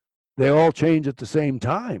 They all change at the same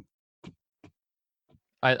time.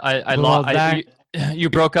 You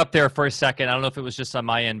broke up there for a second. I don't know if it was just on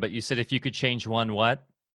my end, but you said if you could change one, what?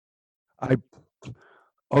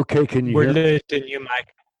 Okay, can you We're hear? losing you,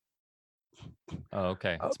 Mike. Oh,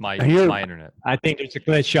 okay. It's my internet. I think there's a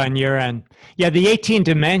glitch on your end. Yeah, the 18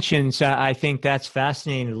 dimensions, I think that's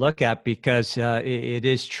fascinating to look at, because it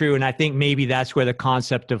is true. And I think maybe that's where the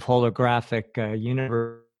concept of holographic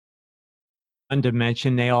universe, one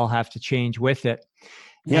dimension, they all have to change with it.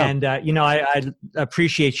 Yeah. And, I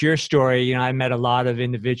appreciate your story. I met a lot of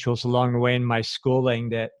individuals along the way in my schooling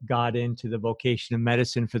that got into the vocation of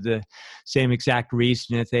medicine for the same exact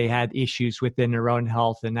reason, that they had issues within their own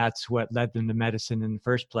health, and that's what led them to medicine in the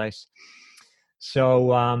first place.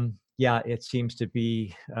 So, it seems to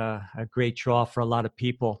be a great draw for a lot of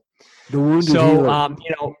people. The wounded healer.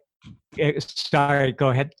 Sorry, go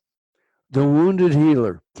ahead. The wounded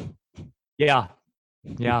healer. Yeah.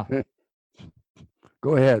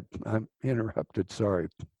 Go ahead. I'm interrupted. Sorry.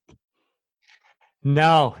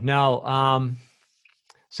 No.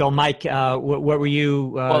 So, Mike, what were you?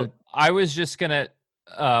 Well, I was just gonna.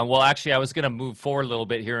 I was gonna move forward a little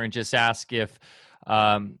bit here and just ask if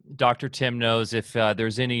Dr. Tim knows if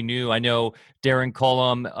there's any new. I know Darren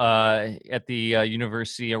Cullum at the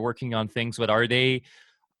university are working on things, but are they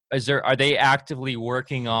actively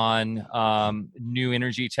working on new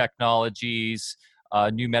energy technologies,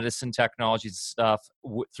 new medicine technologies stuff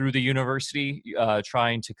through the university,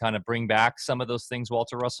 trying to kind of bring back some of those things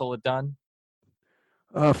Walter Russell had done?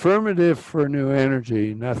 Affirmative for new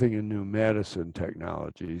energy, nothing in new medicine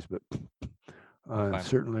technologies, but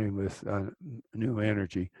certainly with new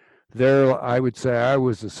energy. There, I would say I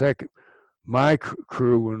was the second. My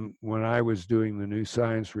crew, when I was doing the new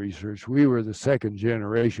science research, we were the second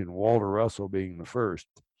generation, Walter Russell being the first.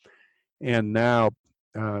 And now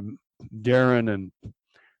Darren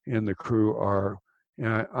and the crew are,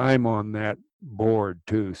 I'm on that board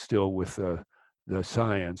too, still with the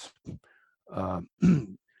science,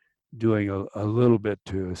 doing a little bit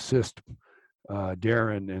to assist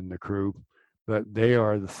Darren and the crew. But they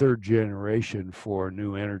are the third generation for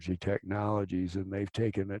new energy technologies, and they've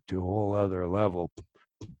taken it to a whole other level,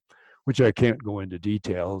 which I can't go into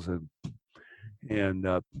details. And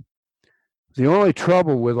the only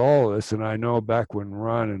trouble with all of this, and I know back when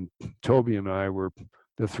Ron and Toby and I were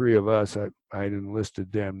the three of us, I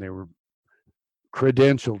enlisted them. They were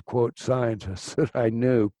credentialed, quote, scientists that I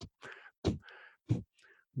knew.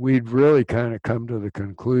 We'd really kind of come to the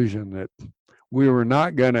conclusion that we were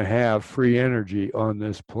not going to have free energy on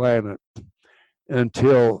this planet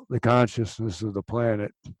until the consciousness of the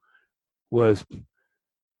planet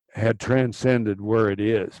had transcended where it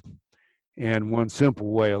is. And one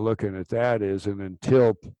simple way of looking at that is, and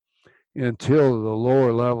until the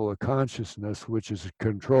lower level of consciousness, which is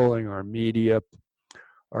controlling our media,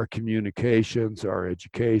 our communications, our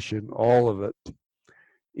education, all of it,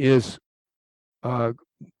 is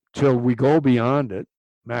till we go beyond it.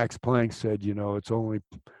 Max Planck said, it's only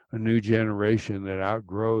a new generation that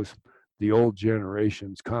outgrows the old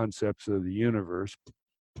generation's concepts of the universe.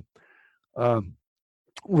 We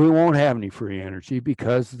won't have any free energy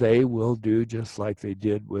because they will do just like they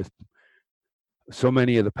did with so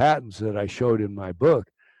many of the patents that I showed in my book.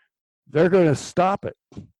 They're going to stop it.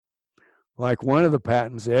 Like one of the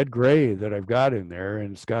patents, Ed Gray, that I've got in there,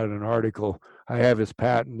 and it's got an article. I have his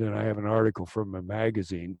patent, and I have an article from a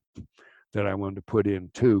magazine that I wanted to put in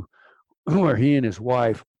too, where he and his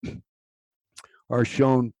wife are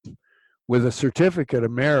shown with a certificate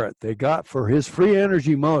of merit they got for his free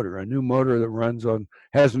energy motor, a new motor that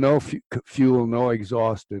has no fuel, no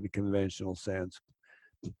exhaust in a conventional sense.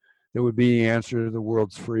 That would be the answer to the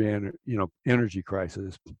world's free energy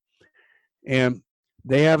crisis. And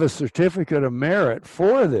they have a certificate of merit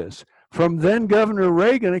for this from then Governor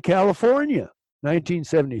Reagan of California,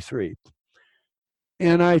 1973.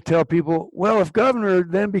 And I tell people, well, if Governor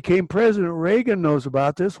then became President Reagan knows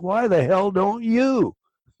about this, why the hell don't you?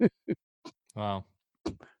 Wow.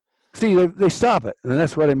 See, they stop it. And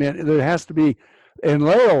that's what I meant. There has to be, and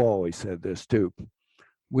Leo always said this too,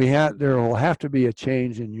 there will have to be a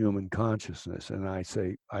change in human consciousness. And I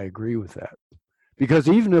say, I agree with that. Because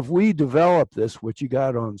even if we develop this, what you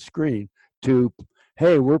got on screen, to,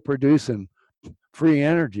 hey, we're producing free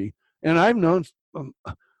energy. And I've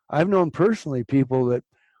known personally people that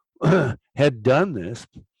had done this.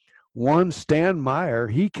 One, Stan Meyer,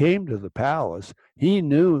 he came to the palace. He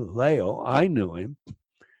knew Leo. I knew him.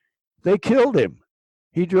 They killed him.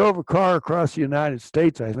 He drove a car across the United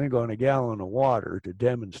States, I think, on a gallon of water to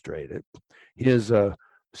demonstrate it. His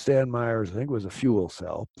Stan Meyer's, I think, was a fuel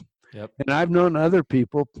cell. Yep. And I've known other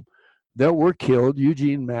people that were killed.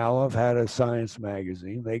 Eugene Mallove had a science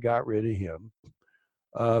magazine. They got rid of him.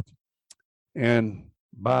 And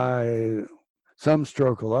by some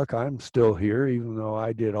stroke of luck, I'm still here, even though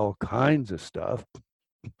I did all kinds of stuff.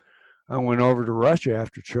 I went over to Russia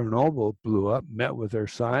after Chernobyl blew up, met with their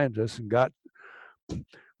scientists, and got,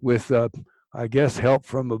 with, I guess, help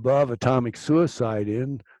from above, atomic suicide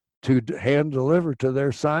to hand deliver to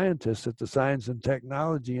their scientists at the Science and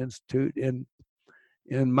Technology Institute in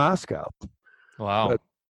Moscow. Wow.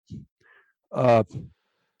 But,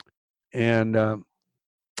 and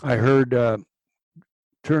I heard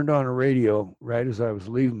turned on a radio right as I was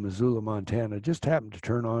leaving Missoula, Montana. Just happened to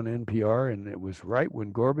turn on NPR, and it was right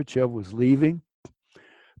when Gorbachev was leaving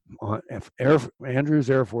on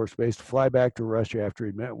Andrews Air Force Base to fly back to Russia after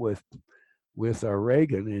he met with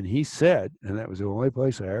Reagan, and he said, and that was the only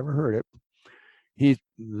place I ever heard it.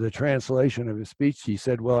 The translation of his speech, he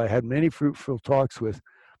said, "Well, I had many fruitful talks with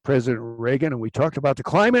President Reagan, and we talked about the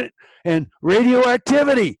climate and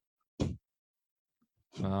radioactivity."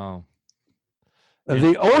 Oh.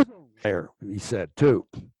 The ozone layer, he said, too.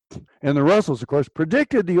 And the Russells, of course,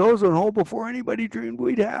 predicted the ozone hole before anybody dreamed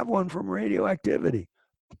we'd have one from radioactivity.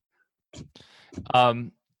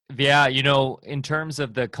 Yeah, in terms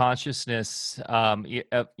of the consciousness,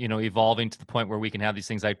 evolving to the point where we can have these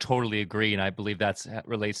things, I totally agree, and I believe that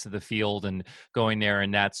relates to the field and going there,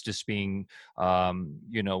 and that's just being,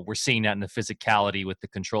 we're seeing that in the physicality with the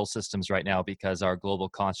control systems right now, because our global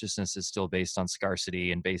consciousness is still based on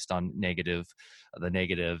scarcity and based on the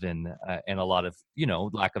negative, and a lot of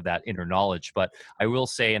lack of that inner knowledge. But I will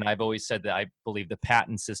say, and I've always said that I believe the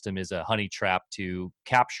patent system is a honey trap to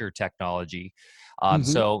capture technology.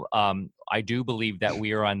 So I do believe that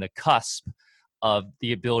we are on the cusp of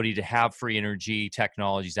the ability to have free energy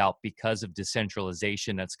technologies out because of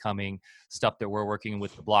decentralization that's coming, stuff that we're working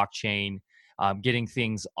with the blockchain, getting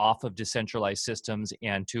things off of decentralized systems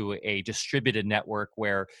and to a distributed network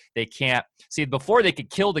where they can't see. Before, they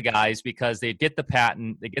could kill the guys because they'd get the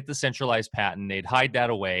patent, they get the centralized patent, they'd hide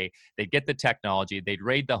that away, they'd get the technology, they'd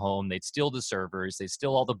raid the home, they'd steal the servers, they'd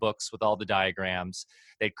steal all the books with all the diagrams,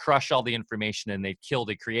 they'd crush all the information, and they'd kill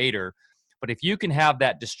the creator. But if you can have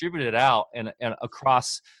that distributed out and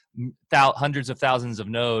across hundreds of thousands of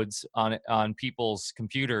nodes on people's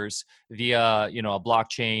computers via a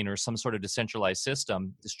blockchain or some sort of decentralized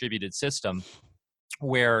system, distributed system,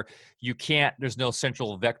 where there's no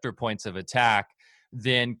central vector points of attack,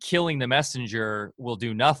 then killing the messenger will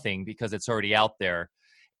do nothing because it's already out there.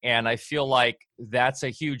 And I feel like that's a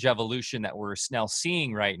huge evolution that we're now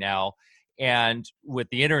seeing right now. And with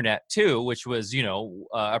the internet too, which was,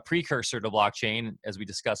 a precursor to blockchain, as we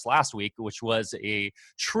discussed last week, which was a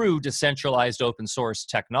true decentralized open source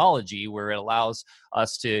technology where it allows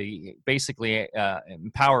us to basically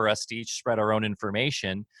empower us to each spread our own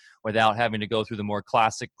information without having to go through the more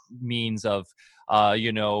classic means of,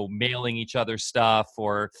 mailing each other stuff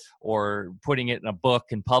or putting it in a book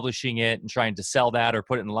and publishing it and trying to sell that or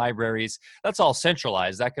put it in libraries. That's all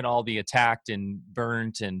centralized. That can all be attacked and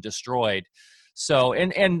burnt and destroyed. So,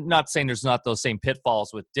 and not saying there's not those same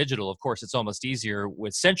pitfalls with digital. Of course, it's almost easier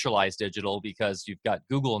with centralized digital because you've got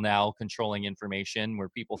Google now controlling information where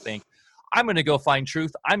people think, I'm going to go find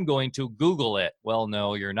truth, I'm going to Google it. Well,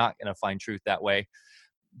 no, you're not going to find truth that way.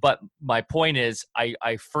 But my point is,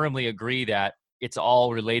 I firmly agree that it's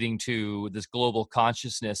all relating to this global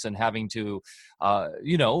consciousness and having to,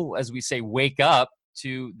 as we say, wake up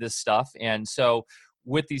to this stuff. And so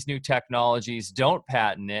with these new technologies, don't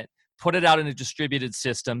patent it, put it out in a distributed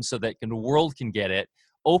system so that the world can get it,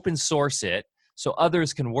 open source it so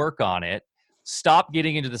others can work on it. Stop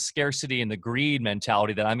getting into the scarcity and the greed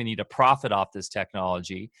mentality that I'm going to need to profit off this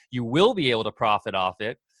technology. You will be able to profit off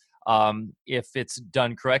it. If it's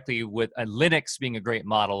done correctly, with Linux being a great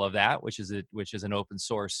model of that, which is an open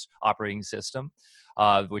source operating system,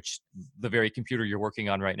 which the very computer you're working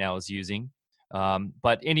on right now is using.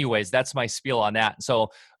 But anyways, that's my spiel on that.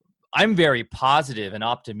 So I'm very positive and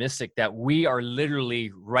optimistic that we are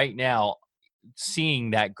literally right now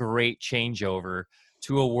seeing that great changeover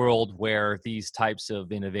to a world where these types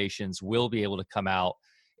of innovations will be able to come out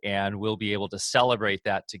and we'll be able to celebrate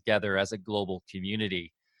that together as a global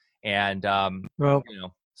community. And,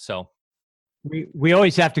 so. We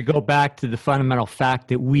always have to go back to the fundamental fact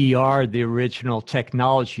that we are the original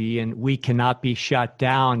technology and we cannot be shut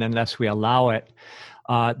down unless we allow it.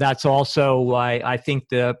 That's also why I think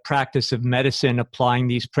the practice of medicine applying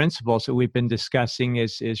these principles that we've been discussing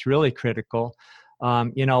is really critical.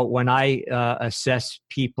 When I assess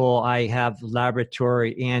people, I have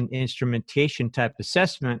laboratory and instrumentation type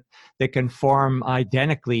assessment that conform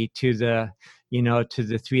identically to the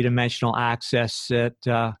three-dimensional access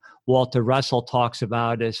that Walter Russell talks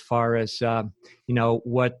about as far as,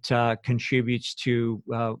 what contributes to,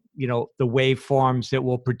 the waveforms that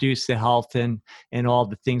will produce the health and all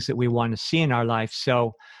the things that we want to see in our life.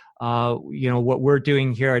 So, what we're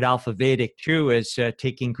doing here at Alpha Vedic too is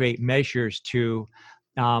taking great measures to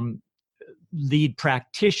lead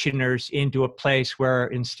practitioners into a place where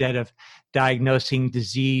instead of diagnosing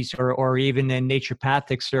disease or even in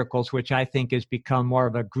naturopathic circles, which I think has become more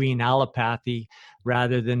of a green allopathy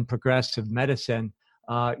rather than progressive medicine,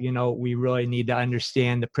 we really need to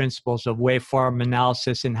understand the principles of waveform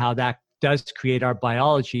analysis and how that does create our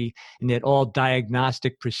biology, and that all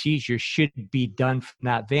diagnostic procedures should be done from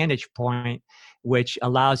that vantage point, which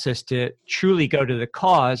allows us to truly go to the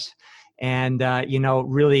cause and,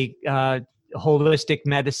 really holistic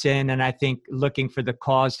medicine. And I think looking for the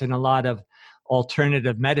cause in a lot of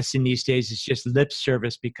alternative medicine these days is just lip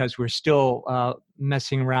service, because we're still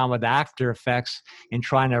messing around with after effects and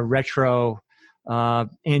trying to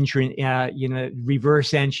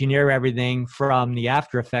reverse engineer everything from the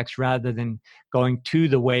after effects rather than going to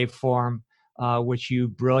the waveform, which you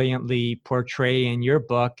brilliantly portray in your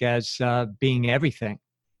book as being everything.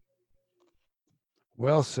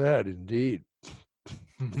 Well said, indeed.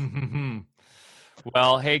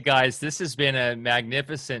 Well, hey guys, this has been a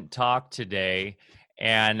magnificent talk today,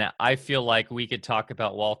 and I feel like we could talk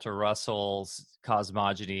about Walter Russell's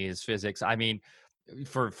cosmogony, his physics. I mean,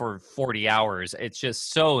 for 40 hours. It's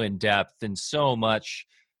just so in depth and so much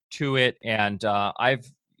to it. And I've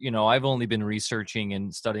only been researching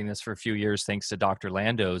and studying this for a few years, thanks to Dr.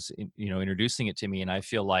 Lando's, introducing it to me. And I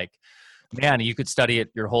feel like, man, you could study it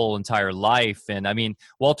your whole entire life. And I mean,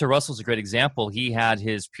 Walter Russell's a great example. He had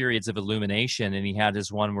his periods of illumination, and he had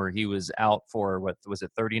his one where he was out for, what was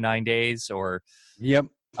it, 39 days or? Yep.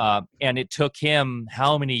 And it took him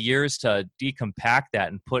how many years to decompact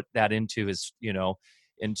that and put that into his,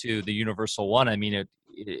 into the universal one. I mean,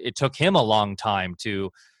 it took him a long time to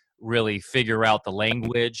really figure out the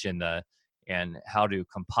language and how to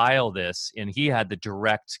compile this. And he had the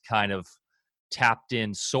direct kind of tapped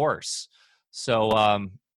in source. So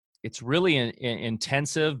it's really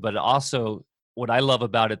intensive, but also what I love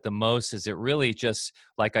about it the most is it really just,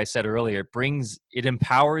 like I said earlier, it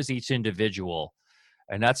empowers each individual.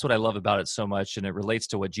 And that's what I love about it so much. And it relates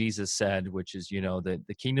to what Jesus said, which is,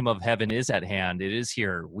 the kingdom of heaven is at hand. It is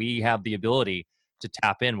here. We have the ability to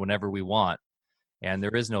tap in whenever we want. And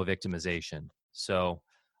there is no victimization. So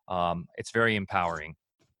it's very empowering.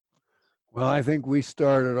 Well, I think we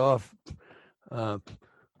started off,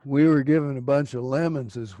 we were given a bunch of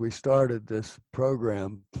lemons as we started this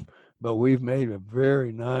program, but we've made a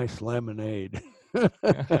very nice lemonade.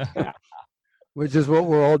 Which is what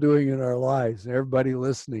we're all doing in our lives. Everybody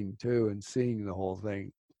listening to and seeing the whole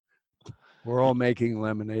thing. We're all making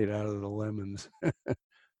lemonade out of the lemons.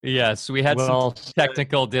 Yes, we had some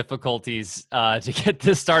technical difficulties to get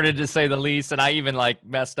this started, to say the least. And I even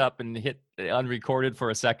messed up and hit unrecorded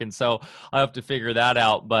for a second. So I have to figure that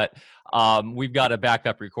out. But we've got a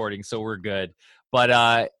backup recording, so we're good.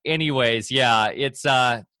 But anyways, yeah, it's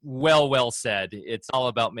well said. It's all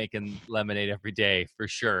about making lemonade every day, for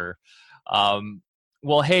sure.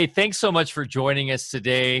 Well, hey, thanks so much for joining us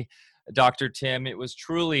today, Dr. Tim. It was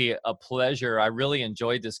truly a pleasure. I really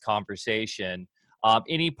enjoyed this conversation.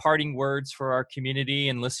 Any parting words for our community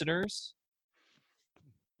and listeners?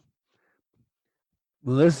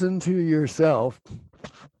 Listen to yourself,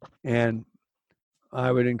 and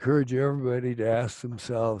I would encourage everybody to ask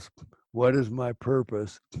themselves, what is my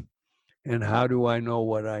purpose, and how do I know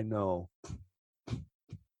what I know?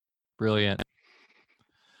 Brilliant.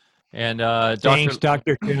 And thanks,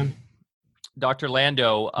 Dr. Tim. Dr.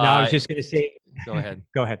 Lando. No, I was just going to say. Go ahead.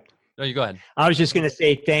 Go ahead. No, you go ahead. I was just going to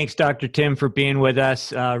say thanks, Dr. Tim, for being with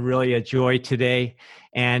us. Really a joy today.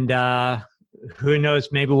 And who knows,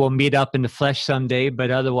 maybe we'll meet up in the flesh someday. But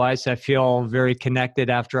otherwise, I feel very connected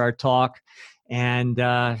after our talk. And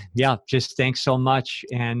just thanks so much.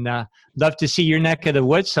 And love to see your neck of the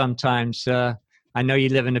woods sometimes. I know you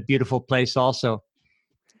live in a beautiful place also.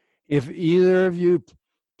 If either of you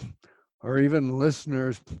or even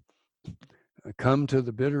listeners come to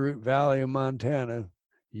the Bitterroot Valley of Montana,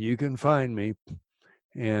 you can find me.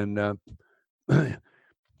 And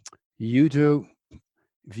you too,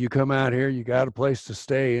 if you come out here, you got a place to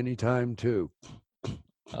stay anytime too.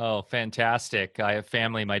 Oh, fantastic. I have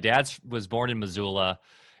family. My dad was born in Missoula,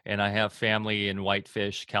 and I have family in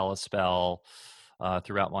Whitefish, Kalispell,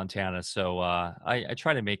 throughout Montana. So I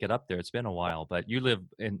try to make it up there. It's been a while, but you live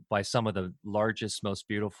by some of the largest, most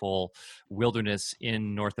beautiful wilderness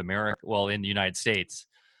in North America, well, in the United States.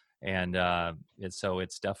 And so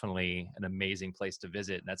it's definitely an amazing place to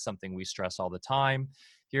visit. And that's something we stress all the time.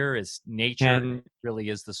 Here is nature really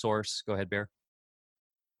is the source. Go ahead, Bear.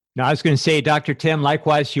 No, I was going to say, Dr. Tim,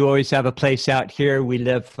 likewise, you always have a place out here. We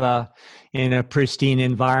live in a pristine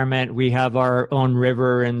environment. We have our own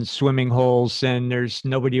river and swimming holes, and there's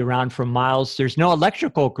nobody around for miles. There's no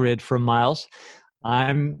electrical grid for miles.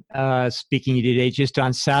 I'm speaking to you today just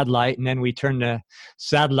on satellite, and then we turn the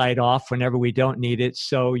satellite off whenever we don't need it.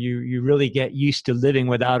 So you really get used to living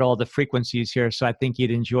without all the frequencies here. So I think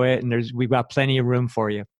you'd enjoy it, and we've got plenty of room for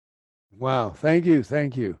you. Wow. Thank you.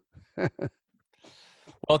 Thank you.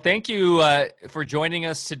 Well, thank you for joining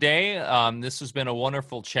us today. This has been a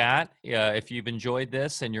wonderful chat. If you've enjoyed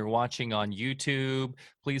this and you're watching on YouTube,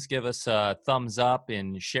 please give us a thumbs up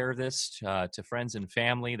and share this to friends and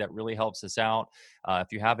family. That really helps us out.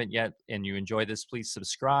 If you haven't yet and you enjoy this, please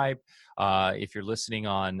subscribe. If you're listening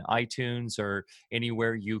on iTunes or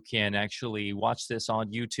anywhere you can actually watch this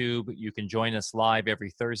on YouTube, you can join us live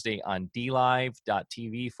every Thursday on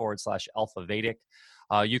dlive.tv/AlphaVedic.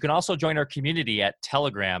 You can also join our community at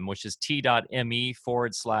Telegram, which is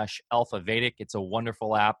t.me/AlphaVedic. It's a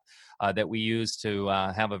wonderful app that we use to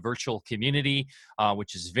have a virtual community,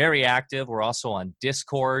 which is very active. We're also on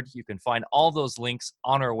Discord. You can find all those links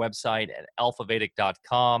on our website at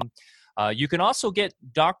alphavedic.com. You can also get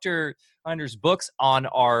Dr. Hunter's books on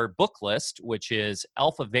our book list, which is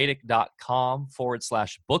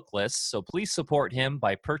alphavedic.com/book list. So please support him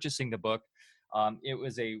by purchasing the book. It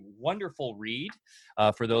was a wonderful read.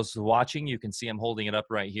 For those watching, you can see I'm holding it up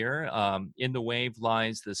right here. In the Wave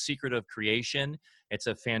Lies the Secret of Creation. It's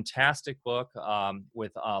a fantastic book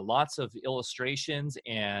with lots of illustrations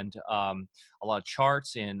and a lot of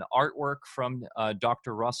charts and artwork from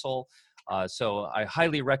Dr. Russell. So I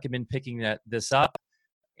highly recommend picking this up.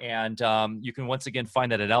 And you can once again find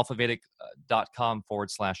that at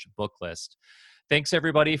alphavedic.com/book list. Thanks,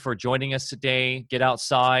 everybody, for joining us today. Get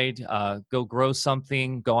outside, go grow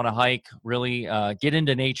something, go on a hike, really get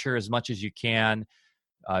into nature as much as you can.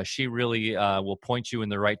 She really will point you in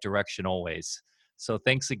the right direction always. So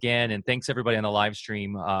thanks again, and thanks, everybody, on the live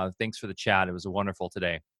stream. Thanks for the chat. It was wonderful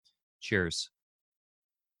today. Cheers.